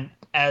 And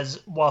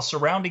while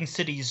surrounding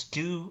cities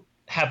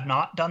have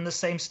not done the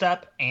same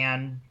step,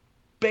 and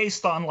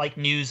based on like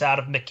news out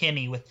of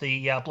McKinney with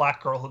the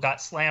black girl who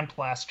got slammed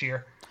last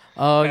year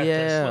at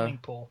the swimming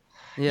pool.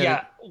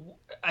 Yeah.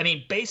 I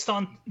mean, based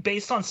on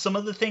some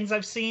of the things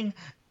I've seen,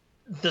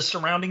 the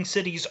surrounding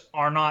cities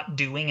are not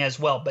doing as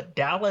well. But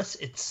Dallas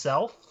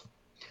itself,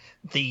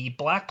 the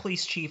black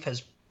police chief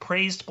has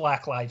praised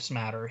Black Lives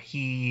Matter.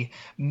 He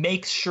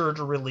makes sure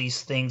to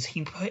release things.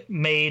 He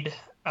made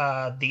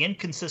the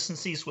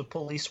inconsistencies with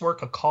police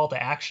work a call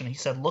to action. He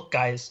said, "Look,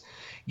 guys,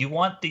 you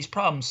want these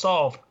problems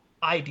solved.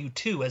 I do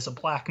too, as a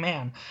black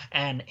man."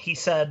 And he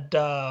said,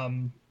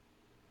 "Join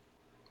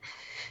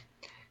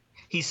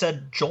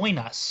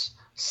us,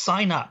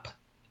 sign up,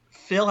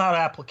 fill out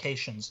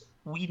applications.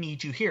 We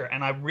need you here."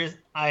 And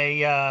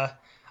I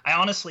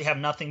honestly have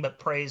nothing but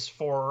praise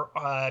for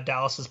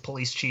Dallas's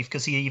police chief,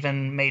 because he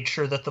even made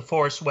sure that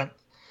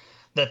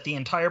the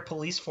entire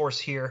police force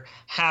here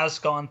has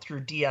gone through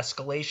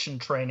de-escalation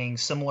training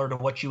similar to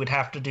what you would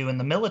have to do in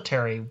the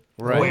military,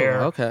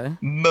 where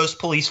most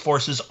police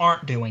forces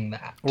aren't doing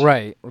that.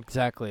 Right,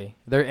 exactly.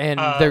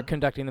 They're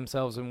conducting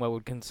themselves in what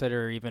would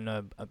consider even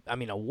a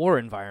war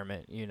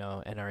environment,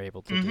 and are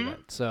able to do that.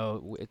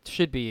 So it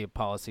should be a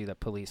policy that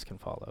police can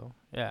follow.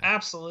 Yeah,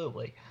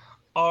 absolutely.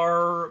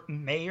 Our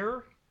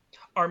mayor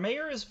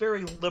is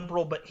very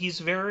liberal, but he's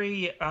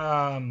very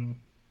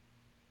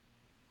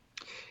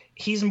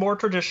he's more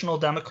traditional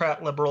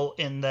Democrat liberal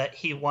in that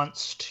he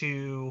wants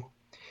to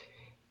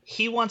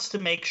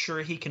make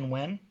sure he can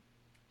win.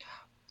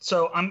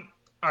 So all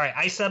right.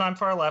 I said I'm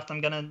far left.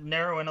 I'm going to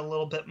narrow in a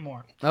little bit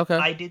more. Okay.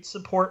 I did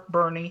support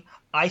Bernie.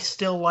 I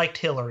still liked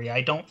Hillary.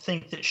 I don't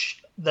think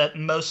that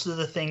most of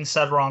the things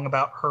said wrong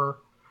about her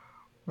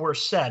were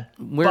said.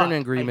 We're in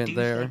agreement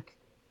there.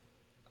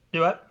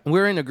 Do what?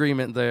 We're in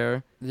agreement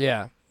there.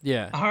 Yeah.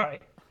 All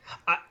right.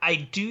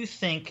 I do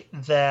think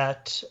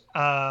that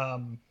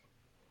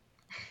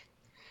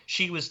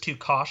she was too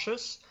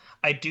cautious.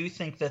 I do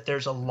think that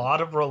there's a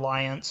lot of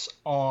reliance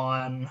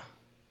on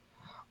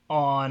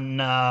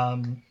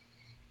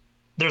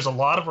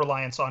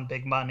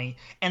big money,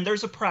 and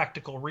there's a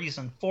practical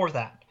reason for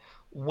that.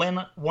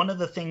 One of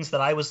the things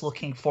that I was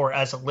looking for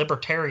as a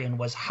libertarian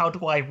was, how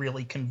do I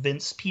really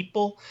convince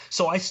people?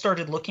 So I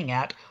started looking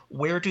at,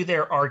 where do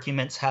their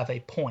arguments have a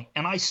point?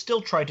 And I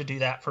still try to do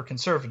that for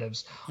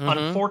conservatives.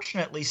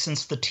 Unfortunately,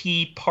 since the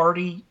Tea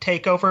Party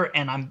takeover,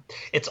 and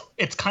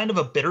it's kind of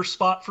a bitter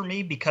spot for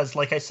me, because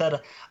like I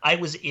said, I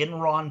was in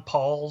Ron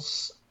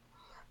Paul's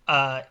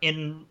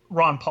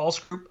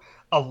group.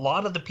 A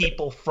lot of the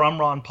people from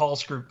Ron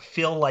Paul's group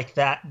feel like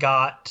that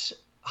got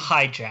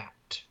hijacked.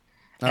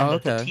 And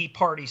that the Tea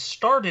Party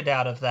started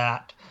out of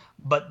that,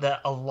 but that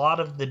a lot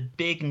of the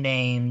big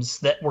names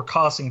that were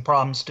causing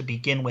problems to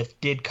begin with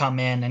did come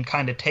in and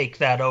kind of take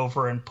that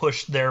over and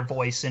push their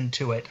voice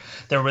into it.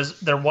 There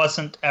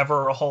wasn't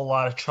ever a whole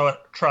lot of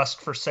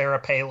trust for Sarah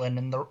Palin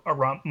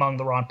among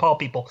the Ron Paul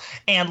people.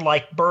 And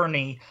like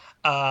Bernie,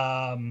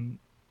 Ron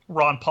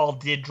Paul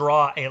did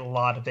draw a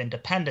lot of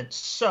independents.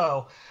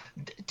 So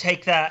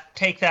take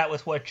that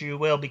with what you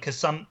will, because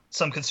some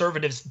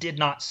conservatives did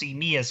not see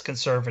me as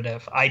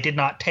conservative. I did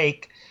not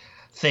take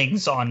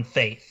things on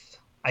faith.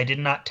 I did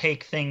not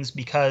take things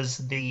because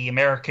the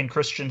American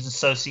Christians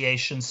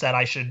Association said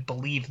I should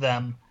believe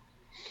them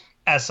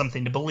as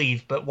something to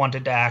believe, but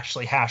wanted to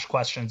actually hash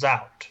questions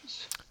out.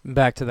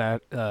 Back to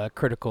that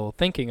critical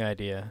thinking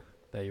idea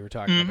that you were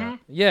talking about.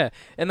 Yeah,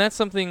 and that's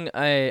something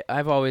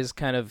I've always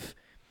kind of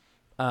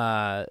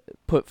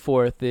put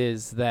forth,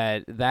 is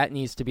that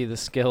needs to be the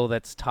skill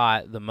that's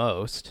taught the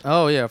most.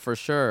 Oh yeah, for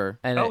sure.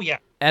 And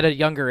at a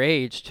younger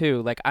age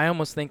too. Like, I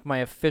almost think my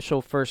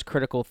official first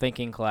critical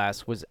thinking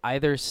class was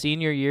either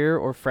senior year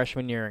or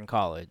freshman year in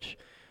college.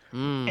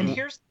 And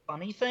here's the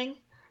funny thing,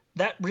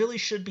 that really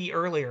should be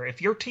earlier.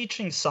 If you're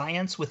teaching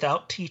science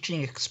without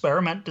teaching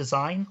experiment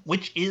design,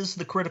 which is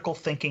the critical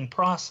thinking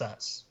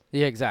process,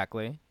 yeah,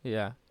 exactly.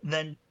 Yeah.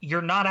 Then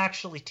you're not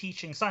actually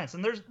teaching science.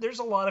 And there's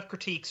a lot of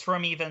critiques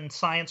from even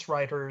science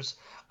writers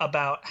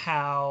about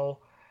how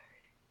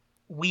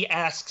we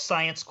ask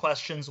science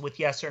questions with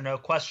yes or no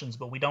questions,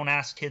 but we don't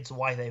ask kids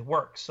why they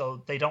work.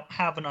 So they don't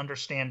have an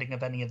understanding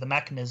of any of the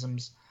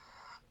mechanisms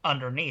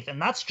underneath.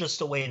 And that's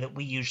just a way that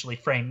we usually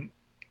frame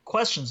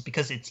questions,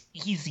 because it's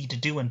easy to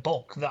do in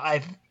bulk.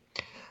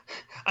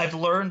 I've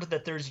learned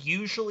that there's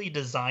usually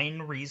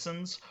design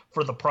reasons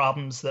for the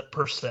problems that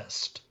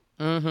persist.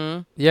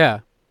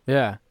 Yeah.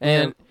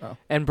 And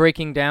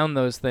breaking down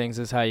those things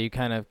is how you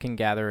kind of can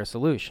gather a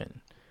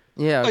solution.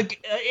 Yeah.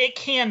 It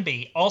can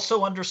be.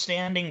 Also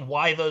understanding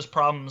why those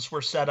problems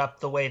were set up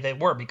the way they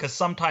were, because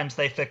sometimes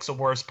they fix a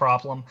worse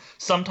problem.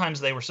 Sometimes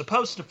they were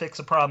supposed to fix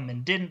a problem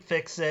and didn't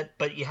fix it,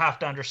 but you have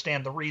to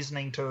understand the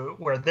reasoning to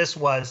where this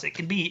was. It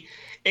could be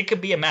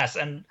a mess.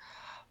 And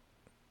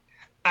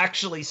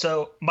actually,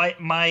 so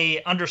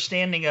my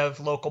understanding of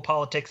local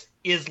politics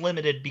is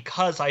limited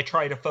because I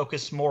try to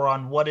focus more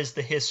on what is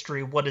the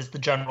history, what is the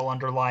general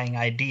underlying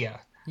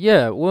idea.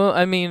 Yeah, well,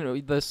 I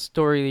mean, the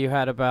story you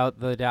had about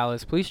the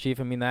Dallas police chief,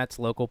 I mean, that's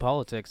local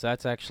politics.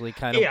 That's actually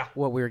kind of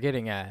what we were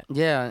getting at.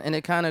 Yeah, and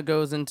it kind of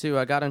goes into,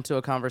 I got into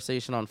a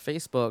conversation on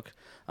Facebook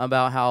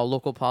about how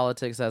local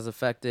politics has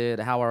affected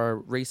how our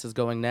race is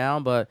going now,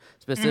 but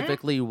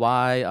specifically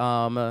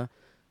why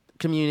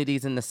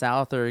communities in the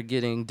South are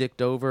getting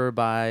dicked over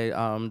by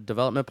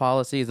development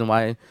policies and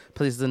why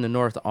places in the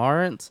North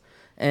aren't.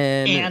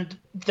 And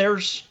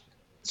there's...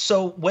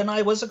 So when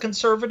I was a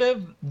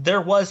conservative,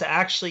 there was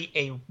actually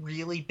a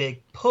really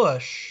big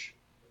push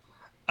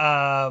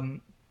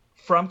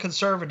from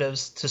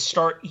conservatives to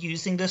start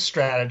using this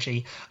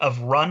strategy of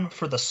run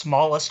for the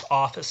smallest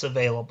office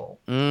available.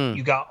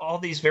 You got all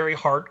these very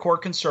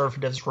hardcore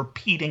conservatives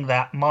repeating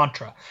that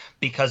mantra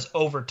because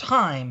over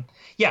time,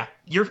 yeah,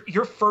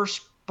 your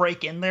first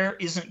break in there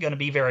isn't going to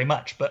be very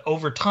much, but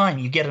over time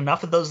you get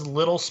enough of those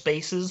little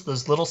spaces,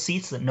 those little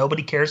seats that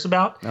nobody cares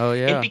about. Oh,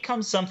 yeah. It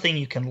becomes something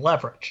you can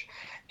leverage.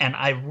 And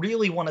I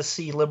really want to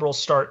see liberals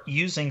start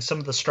using some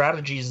of the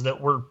strategies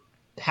that we're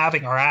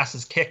having our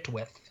asses kicked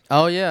with.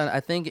 Oh yeah,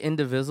 I think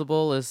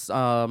Indivisible is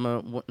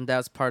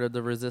that's part of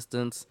the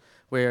resistance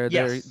where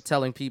they're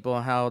telling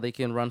people how they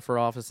can run for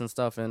office and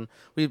stuff. And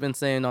we've been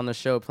saying on the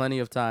show plenty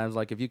of times,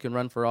 like if you can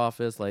run for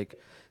office, like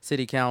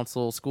city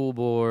council, school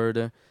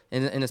board,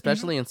 and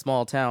especially in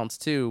small towns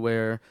too,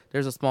 where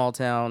there's a small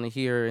town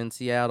here in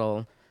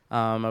Seattle.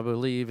 I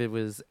believe it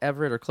was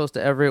Everett or close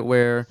to Everett,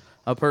 where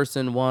a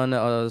person won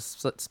a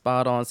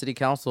spot on city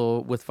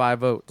council with 5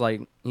 votes.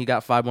 Like he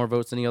got 5 more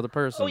votes than the other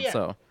person. Oh, yeah.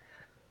 So.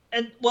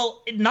 And,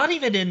 well, not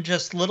even in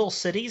just little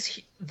cities.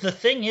 The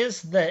thing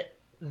is that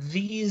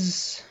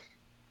these...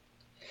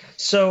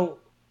 So,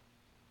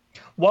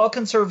 while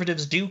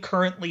conservatives do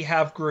currently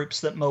have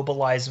groups that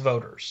mobilize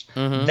voters,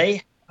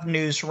 they have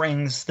news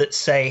rings that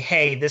say,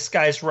 hey, this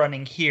guy's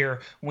running here,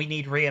 we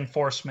need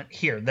reinforcement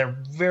here. They're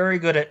very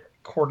good at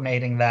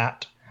coordinating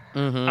that.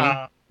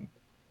 The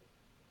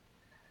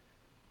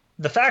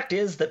fact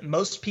is that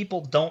most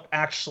people don't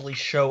actually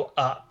show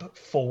up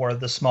for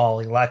the small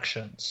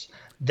elections.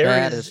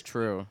 That is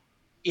true.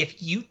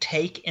 If you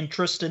take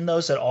interest in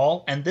those at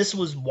all, and this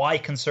was why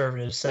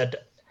conservatives said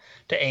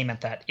to aim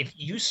at that, if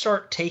you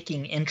start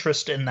taking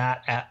interest in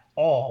that at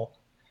all,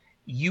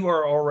 you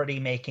are already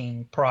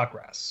making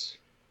progress.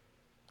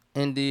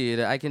 Indeed.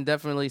 I can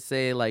definitely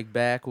say, like,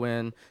 back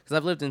when, because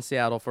I've lived in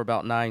Seattle for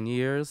about 9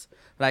 years,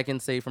 but I can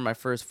say for my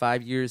first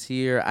 5 years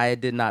here, I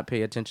did not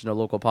pay attention to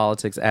local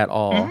politics at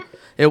all.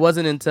 It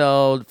wasn't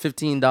until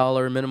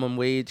 $15 minimum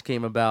wage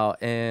came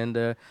about, and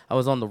I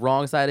was on the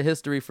wrong side of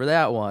history for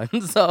that one.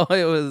 So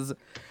it was...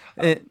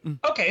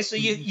 Okay, so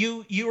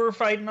you were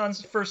fighting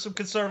for some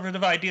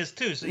conservative ideas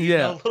too, so you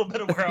know a little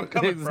bit of where I'm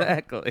coming from.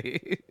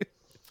 Exactly.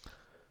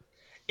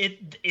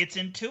 It's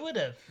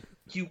intuitive.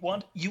 You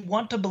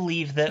want to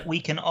believe that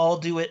we can all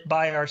do it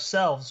by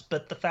ourselves,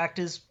 but the fact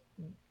is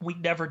we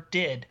never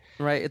did.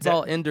 Right, it's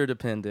all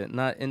interdependent,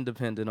 not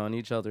independent on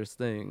each other's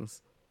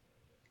things.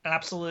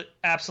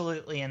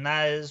 Absolutely, and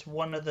that is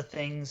one of the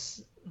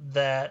things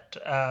that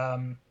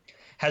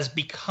has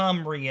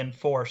become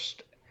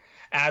reinforced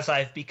as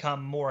I've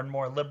become more and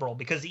more liberal,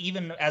 because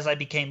even as I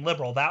became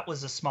liberal, that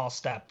was a small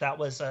step. That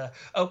was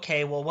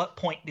okay, well, what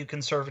point do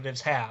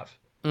conservatives have?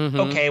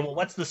 Okay, well,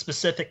 what's the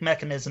specific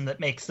mechanism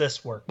that makes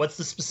this work? What's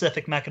the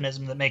specific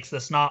mechanism that makes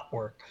this not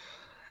work?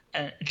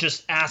 And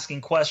just asking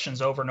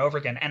questions over and over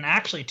again. And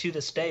actually, to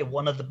this day,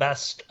 one of the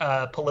best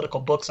political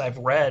books I've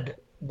read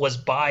was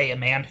by a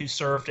man who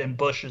served in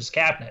Bush's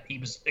cabinet. He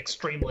was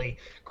extremely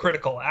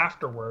critical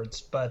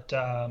afterwards, but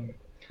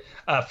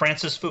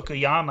Francis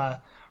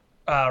Fukuyama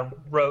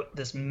wrote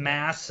this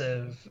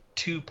massive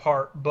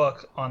 2-part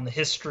book on the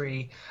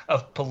history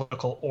of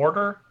political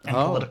order and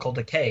political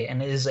decay.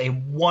 And it is a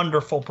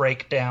wonderful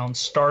breakdown,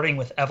 starting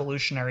with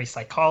evolutionary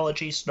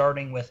psychology,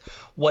 starting with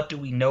what do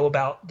we know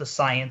about the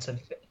science of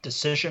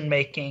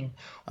decision-making,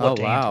 what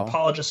do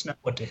anthropologists know,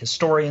 what do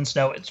historians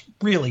know. It's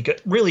really good,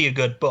 really a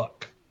good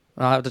book.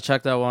 I'll have to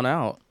check that one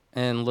out.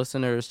 And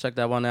listeners, check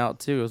that one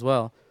out too as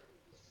well.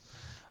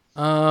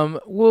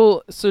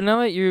 Well, so now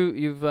that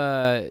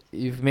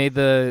you've made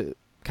the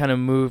kind of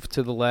move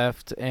to the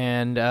left,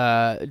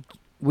 and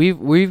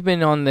we've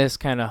been on this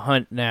kind of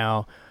hunt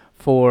now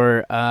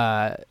for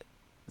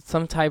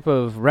some type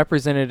of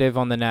representative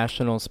on the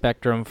national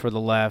spectrum for the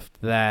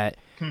left that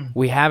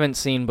we haven't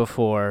seen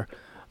before.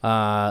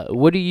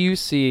 What do you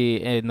see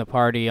in the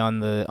party on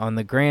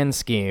the grand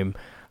scheme?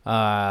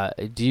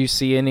 Do you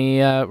see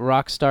any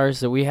rock stars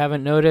that we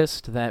haven't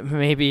noticed that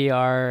maybe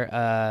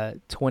are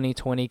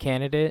 2020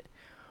 candidate?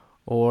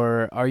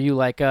 Or are you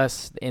like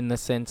us in the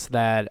sense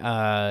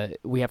that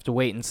we have to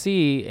wait and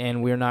see,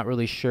 and we're not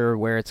really sure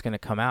where it's going to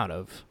come out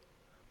of?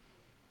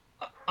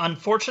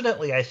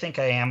 Unfortunately, I think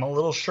I am a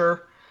little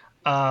sure.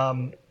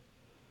 The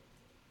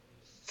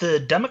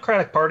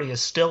Democratic Party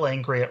is still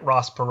angry at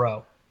Ross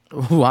Perot.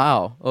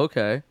 Wow,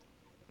 okay.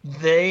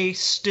 They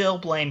still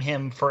blame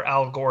him for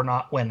Al Gore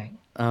not winning.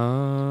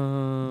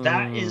 Oh.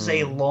 That is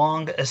a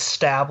long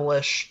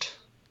established,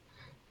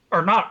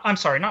 or not, I'm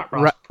sorry, not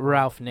Ross.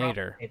 Ralph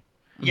Nader.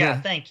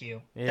 Yeah, thank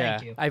you. Yeah,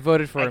 Thank you. I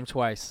voted for him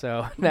twice,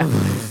 so now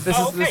this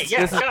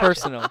is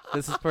personal.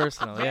 This is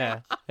personal.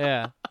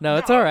 Yeah. No,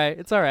 it's all right.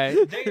 It's all right.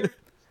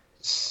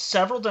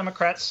 Several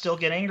Democrats still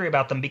get angry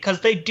about them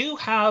because they do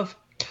have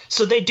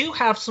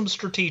some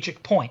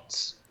strategic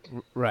points.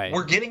 Right.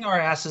 We're getting our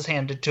asses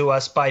handed to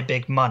us by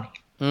big money.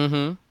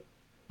 Mm-hmm.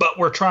 But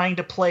we're trying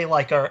to play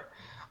like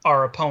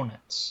our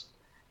opponents.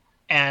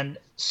 And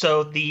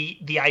so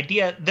the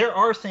idea, there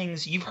are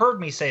things, you've heard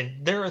me say,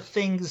 there are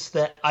things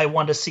that I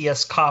want to see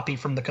us copy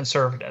from the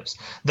conservatives.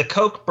 The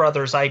Koch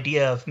brothers'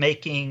 idea of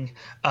making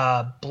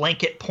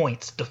blanket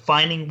points,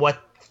 defining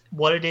what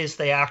it is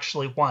they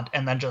actually want,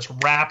 and then just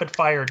rapid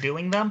fire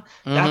doing them,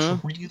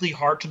 that's really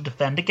hard to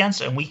defend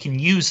against, and we can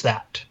use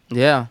that.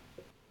 Yeah.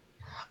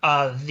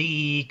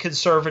 The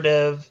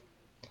conservative...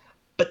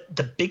 But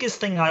the biggest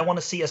thing I want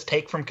to see us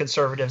take from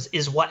conservatives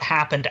is what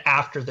happened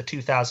after the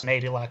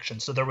 2008 election.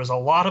 So there was a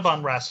lot of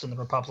unrest in the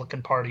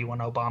Republican Party when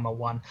Obama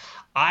won.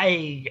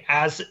 I,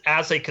 as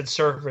a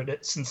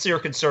conservative, sincere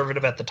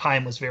conservative at the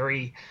time, was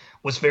very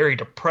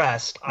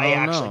depressed. I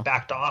actually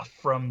backed off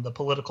from the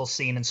political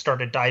scene and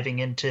started diving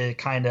into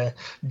kind of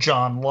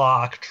John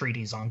Locke,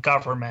 treaties on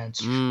governments,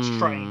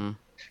 trying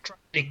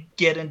to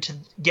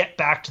get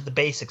back to the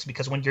basics,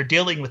 because when you're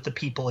dealing with the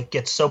people, it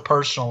gets so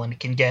personal and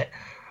it can get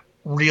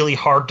really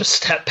hard to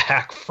step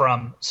back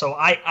from. So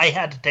I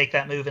had to take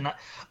that move, and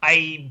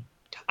I'm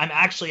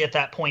actually at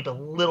that point a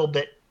little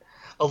bit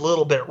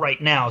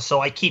right now. So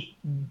I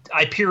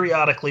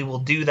periodically will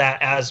do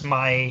that as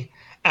my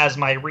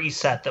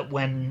reset, that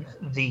when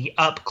the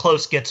up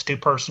close gets too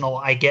personal,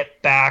 I get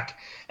back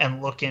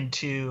and look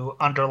into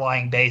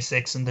underlying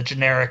basics and the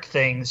generic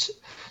things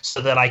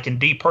so that I can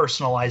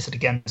depersonalize it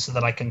again, so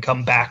that I can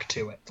come back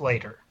to it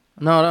later.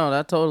 No,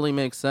 that totally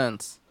makes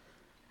sense.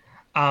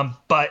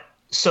 But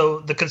so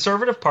the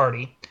Conservative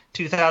Party,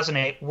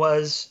 2008,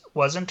 was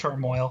in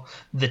turmoil.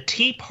 The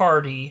Tea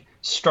Party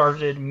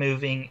started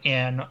moving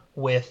in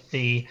with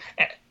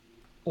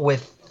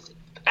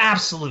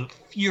absolute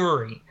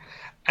fury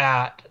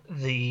at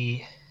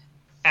the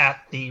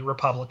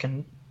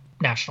Republican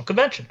National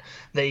Convention.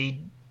 They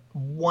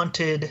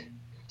wanted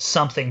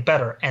something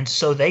better, and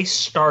so they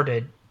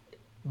started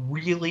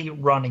really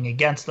running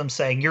against them,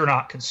 saying, "You're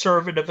not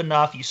conservative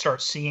enough." You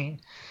start seeing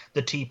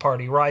the Tea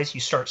Party rise.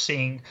 You start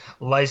seeing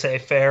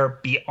laissez-faire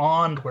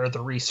beyond where the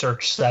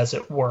research says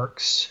it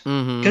works,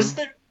 because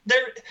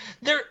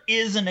there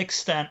is an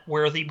extent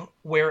where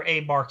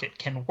a market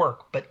can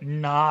work, but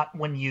not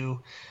when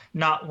you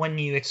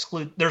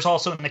exclude. There's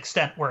also an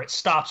extent where it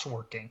stops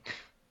working.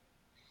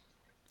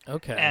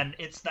 Okay. And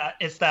it's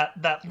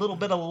that little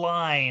bit of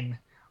line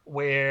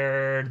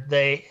where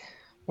they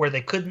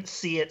couldn't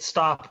see it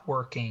stop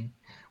working,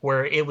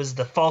 where it was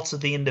the faults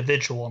of the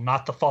individual,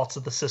 not the faults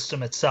of the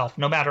system itself.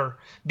 No matter,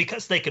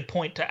 because they could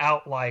point to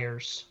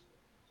outliers.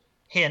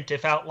 Hint: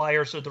 if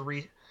outliers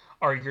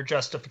are your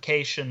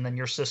justification, then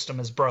your system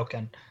is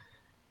broken.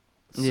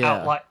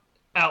 Yeah.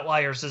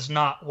 Outliers is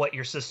not what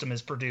your system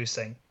is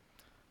producing.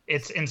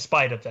 It's in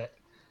spite of it.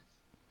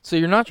 So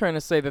you're not trying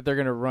to say that they're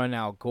going to run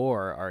Al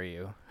Gore, are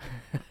you?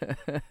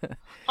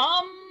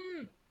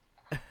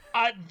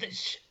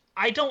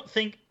 I don't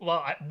think.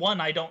 Well,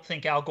 I don't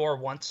think Al Gore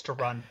wants to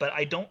run, but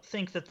I don't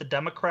think that the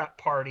Democrat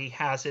Party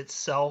has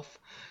itself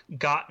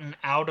gotten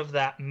out of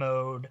that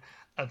mode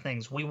of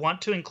things. We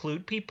want to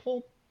include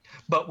people,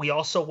 but we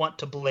also want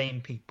to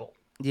blame people.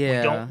 Yeah.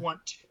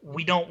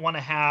 We don't want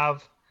to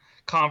have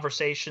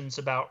conversations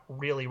about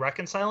really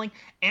reconciling.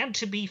 And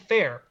to be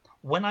fair,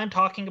 when I'm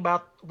talking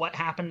about what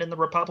happened in the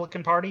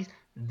Republican Party,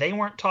 they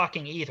weren't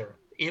talking either.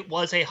 It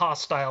was a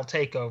hostile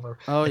takeover.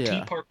 Oh, the yeah.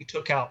 Tea Party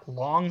took out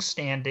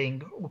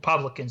long-standing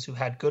Republicans who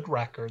had good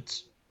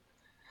records.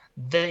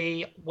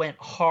 They went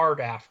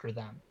hard after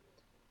them.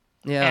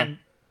 Yeah. And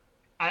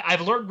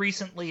I've learned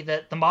recently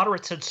that the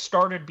moderates had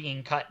started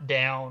being cut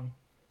down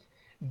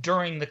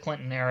during the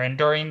Clinton era and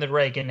during the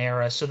Reagan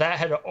era. So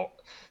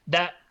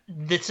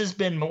this has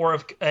been more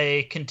of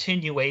a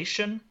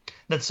continuation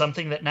than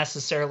something that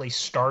necessarily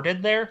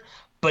started there.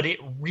 But it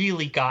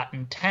really got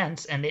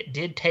intense, and it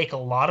did take a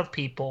lot of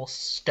people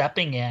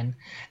stepping in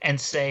and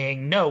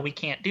saying, no, we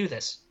can't do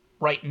this.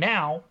 Right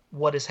now,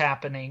 what is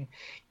happening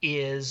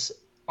is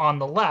on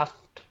the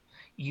left,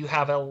 you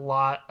have a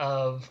lot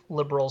of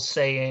liberals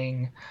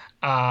saying,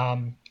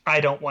 I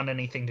don't want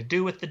anything to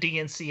do with the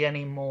DNC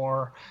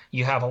anymore.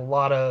 You have a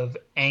lot of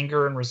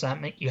anger and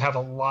resentment. You do have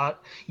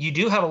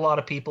a lot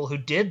of people who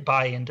did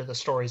buy into the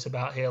stories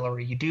about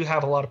Hillary. You do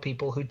have a lot of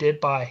people who did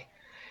buy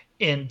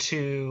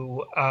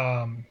into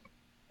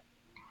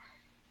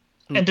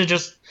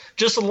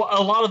just a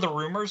lot of the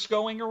rumors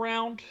going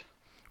around.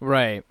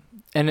 Right.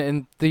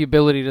 And the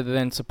ability to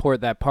then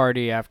support that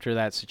party after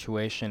that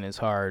situation is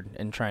hard,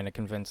 and trying to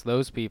convince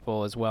those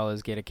people, as well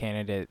as get a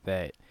candidate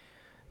that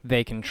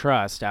they can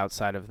trust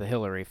outside of the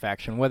Hillary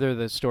faction, whether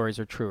the stories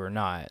are true or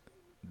not.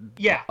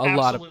 Yeah,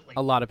 absolutely.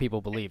 A lot of people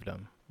believed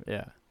them.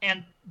 Yeah.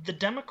 And the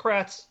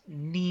Democrats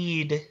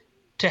need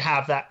to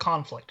have that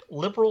conflict.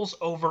 Liberals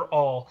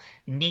overall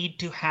need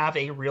to have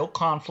a real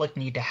conflict,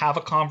 need to have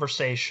a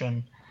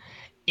conversation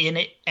in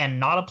it, and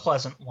not a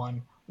pleasant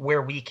one,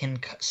 where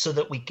so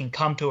that we can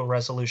come to a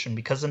resolution.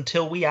 Because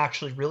until we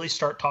actually really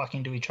start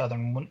talking to each other,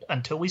 and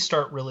until we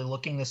start really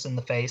looking this in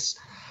the face,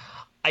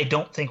 I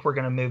don't think we're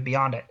going to move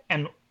beyond it.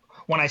 And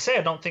when I say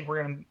I don't think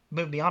we're going to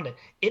move beyond it,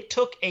 it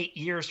took 8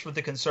 years for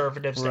the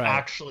conservatives to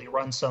actually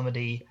run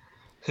somebody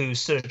who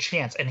stood a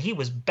chance, and he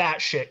was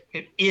batshit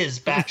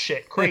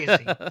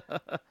crazy.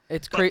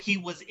 It's But crazy. he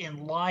was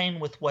in line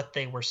with what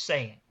they were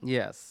saying.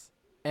 Yes.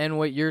 And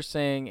what you're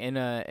saying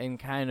in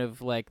kind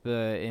of like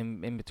the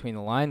in between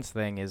the lines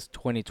thing is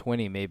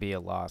 2020 may be a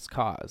lost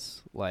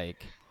cause.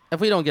 Like, If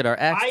we don't get our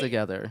acts I-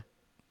 together.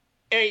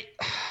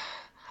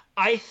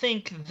 I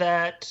think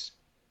that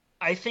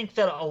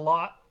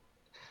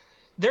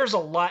there's a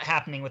lot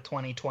happening with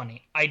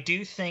 2020. I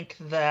do think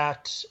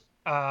that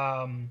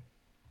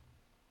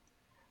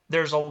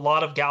there's a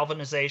lot of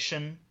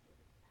galvanization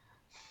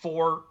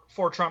for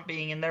Trump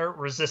being in there.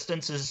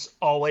 Resistance is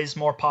always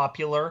more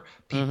popular.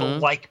 People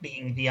like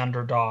being the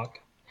underdog.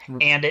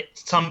 And it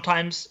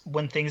sometimes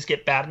when things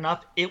get bad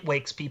enough, it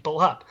wakes people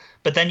up.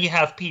 But then you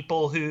have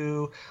people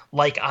who,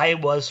 like I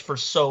was for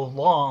so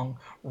long,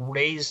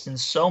 raised in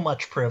so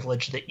much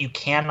privilege that you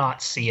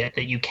cannot see it,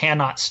 that you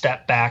cannot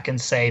step back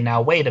and say,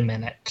 now wait a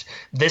minute,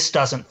 this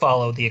doesn't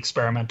follow the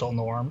experimental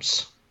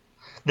norms.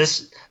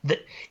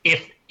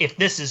 If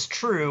this is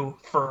true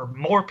for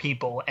more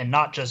people and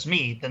not just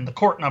me, then the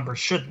court numbers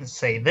shouldn't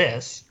say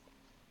this.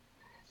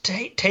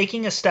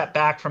 Taking a step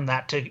back from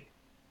that to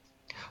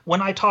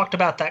when I talked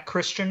about that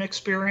Christian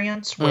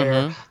experience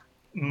where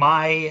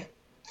my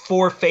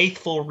for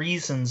faithful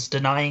reasons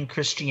denying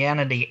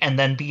Christianity and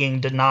then being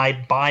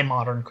denied by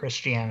modern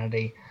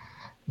Christianity,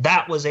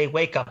 that was a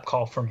wake-up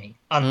call for me.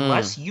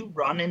 Unless you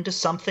run into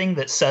something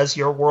that says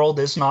your world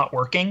is not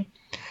working,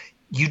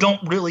 you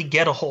don't really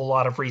get a whole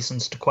lot of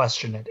reasons to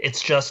question it.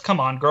 It's just,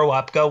 come on, grow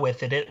up, go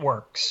with it, it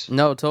works.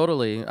 No,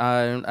 totally.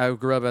 I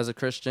grew up as a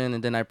Christian,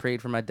 and then I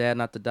prayed for my dad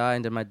not to die,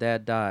 and then my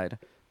dad died.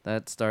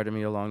 That started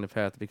me along the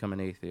path to become an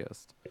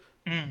atheist.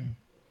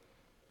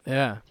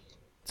 yeah,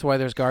 that's why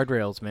there's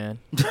guardrails, man.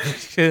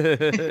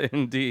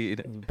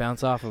 Indeed. You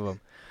bounce off of them.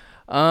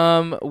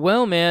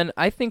 Well, man,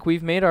 I think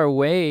we've made our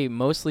way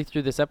mostly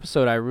through this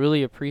episode. I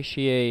really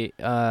appreciate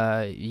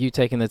you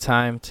taking the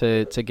time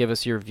to give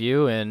us your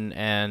view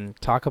and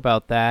talk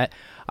about that.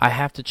 I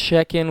have to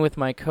check in with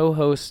my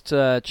co-host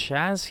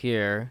Chaz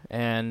here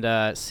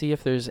and see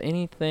if there's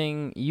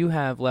anything you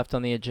have left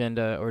on the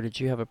agenda, or did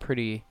you have a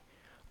pretty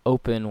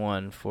open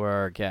one for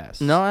our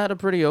guests? No, I had a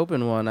pretty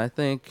open one. I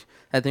think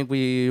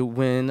we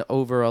went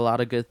over a lot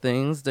of good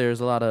things.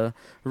 There's a lot of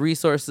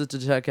resources to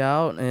check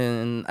out,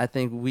 and I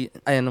think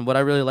what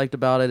I really liked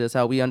about it is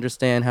how we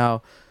understand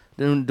how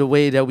the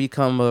way that we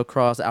come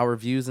across our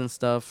views and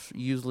stuff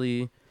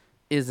usually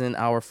isn't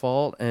our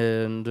fault,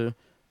 and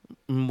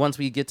once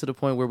we get to the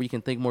point where we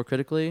can think more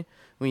critically,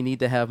 we need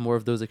to have more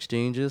of those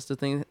exchanges to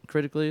think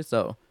critically.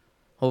 So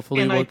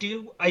hopefully, and I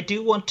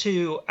do want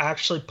to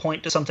actually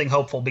point to something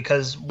hopeful,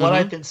 because what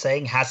I've been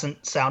saying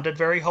hasn't sounded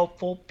very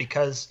hopeful,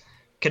 because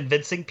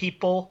convincing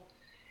people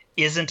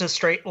isn't a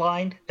straight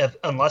line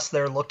unless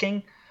they're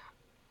looking.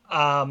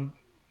 Start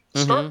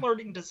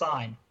learning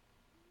design.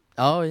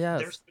 Oh,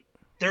 yes.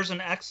 There's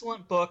an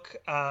excellent book,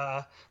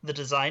 The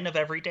Design of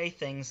Everyday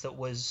Things, that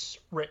was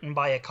written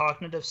by a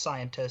cognitive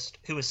scientist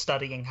who is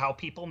studying how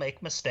people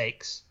make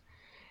mistakes.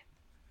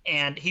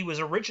 And he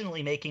was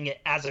originally making it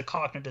as a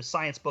cognitive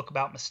science book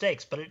about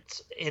mistakes, but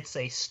it's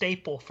a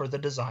staple for the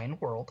design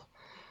world.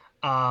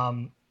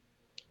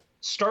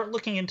 Start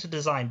looking into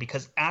design,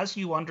 because as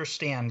you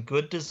understand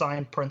good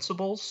design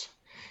principles,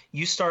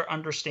 you start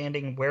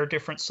understanding where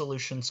different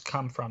solutions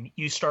come from.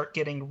 You start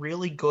getting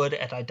really good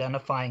at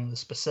identifying the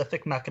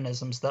specific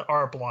mechanisms that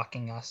are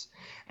blocking us,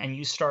 and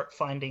you start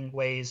finding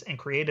ways and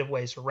creative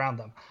ways around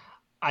them.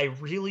 I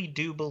really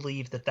do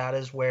believe that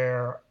is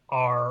where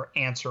our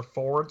answer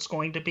forward's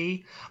going to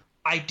be.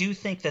 I do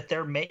think that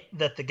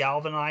that the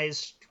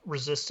galvanized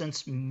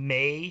resistance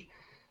may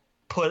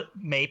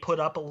put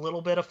up a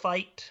little bit of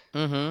fight.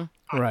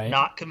 Mm-hmm. Right.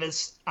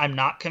 I'm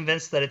not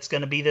convinced that it's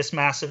going to be this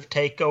massive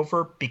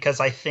takeover, because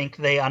I think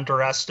they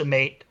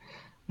underestimate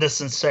the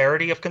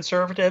sincerity of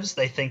conservatives.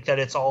 They think that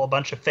it's all a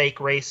bunch of fake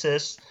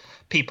racists,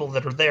 people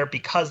that are there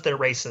because they're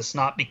racist,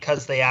 not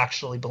because they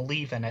actually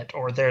believe in it,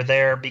 or they're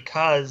there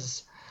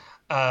because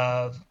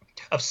of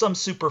some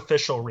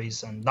superficial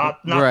reason, not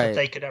Right. that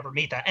they could ever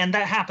meet that. And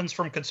that happens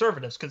from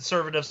conservatives.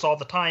 Conservatives all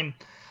the time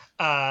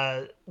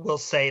will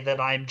say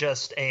that I'm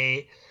just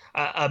a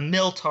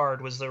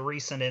miltard, was the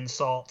recent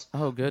insult.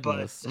 Oh,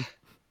 goodness.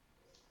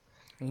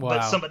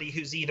 But somebody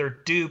who's either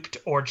duped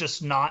or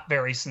just not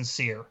very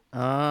sincere.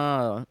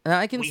 Oh, and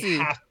I can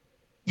see.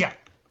 Yeah.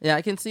 Yeah,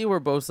 I can see where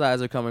both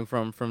sides are coming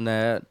from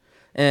that.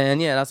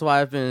 And yeah, that's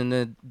why I've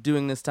been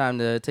doing this time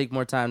to take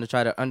more time to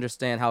try to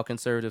understand how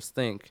conservatives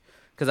think.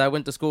 Because I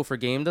went to school for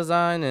game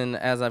design, and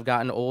as I've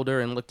gotten older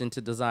and looked into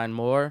design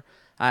more,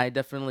 I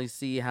definitely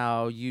see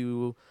how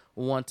you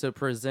want to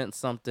present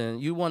something.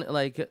 You want,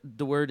 like,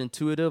 the word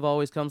intuitive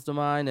always comes to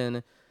mind,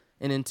 and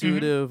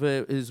intuitive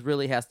is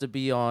really has to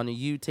be on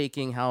you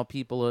taking how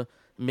people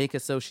make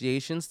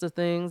associations to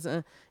things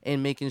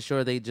and making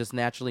sure they just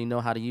naturally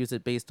know how to use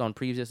it based on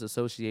previous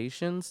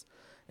associations.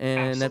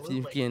 And Absolutely.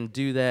 if you can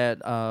do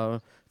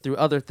that through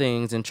other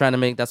things and trying to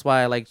make, that's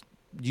why I like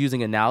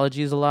using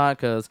analogies a lot,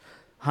 because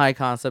high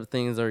concept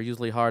things are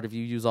usually hard if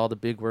you use all the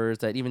big words,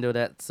 that even though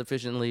that's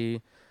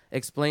sufficiently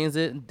explains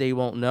it, they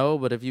won't know.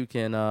 But if you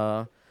can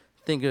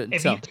think it,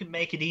 If you can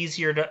make it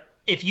easier to,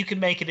 if you can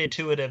make it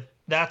intuitive,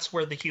 that's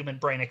where the human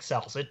brain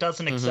excels. It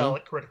doesn't excel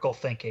at critical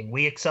thinking.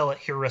 We excel at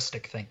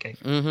heuristic thinking.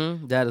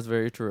 that is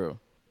very true.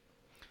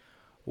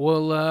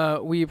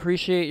 Well, we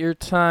appreciate your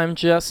time,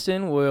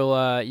 Justin.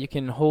 You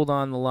can hold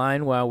on the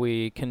line while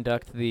we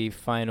conduct the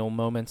final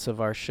moments of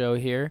our show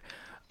here.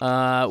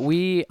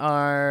 We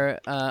are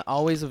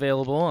always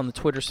available on the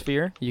Twitter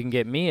sphere. You can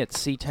get me at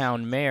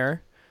Seatown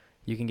Mayor.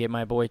 You can get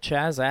my boy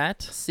Chaz at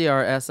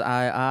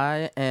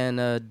CRSII.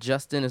 And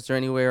Justin, is there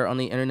anywhere on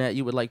the internet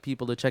you would like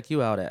people to check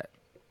you out at?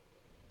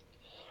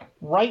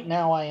 Right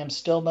now, I am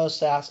still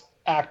most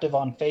active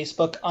on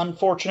Facebook.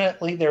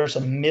 Unfortunately, there's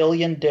a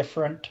million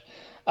different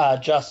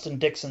Justin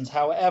Dixons.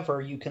 However,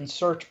 you can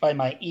search by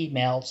my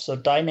email, so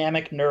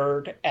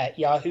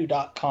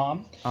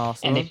dynamicnerd@yahoo.com.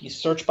 Awesome. And if you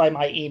search by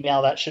my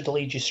email, that should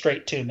lead you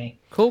straight to me.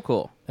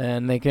 Cool.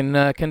 and they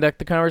can conduct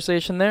the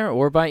conversation there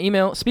or by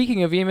email.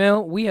 Speaking of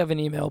email, we have an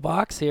email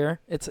box here.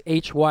 It's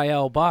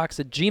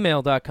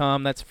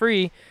hylbox@gmail.com. That's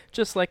free,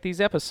 just like these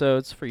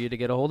episodes, for you to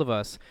get a hold of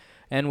us.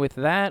 And with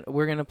that,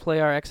 we're going to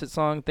play our exit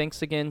song.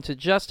 Thanks again to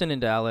Justin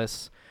in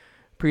Dallas.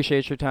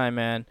 Appreciate your time,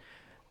 man.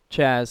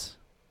 Chaz,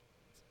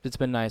 it's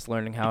been nice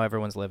learning how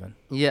everyone's living.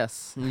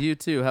 Yes, you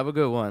too. Have a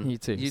good one. You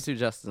too. You too,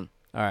 Justin.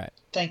 All right.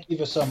 Thank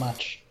you so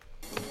much.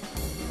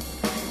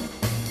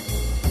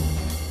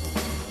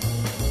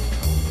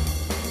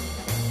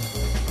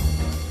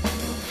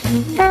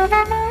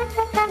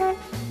 Thank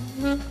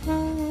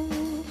you.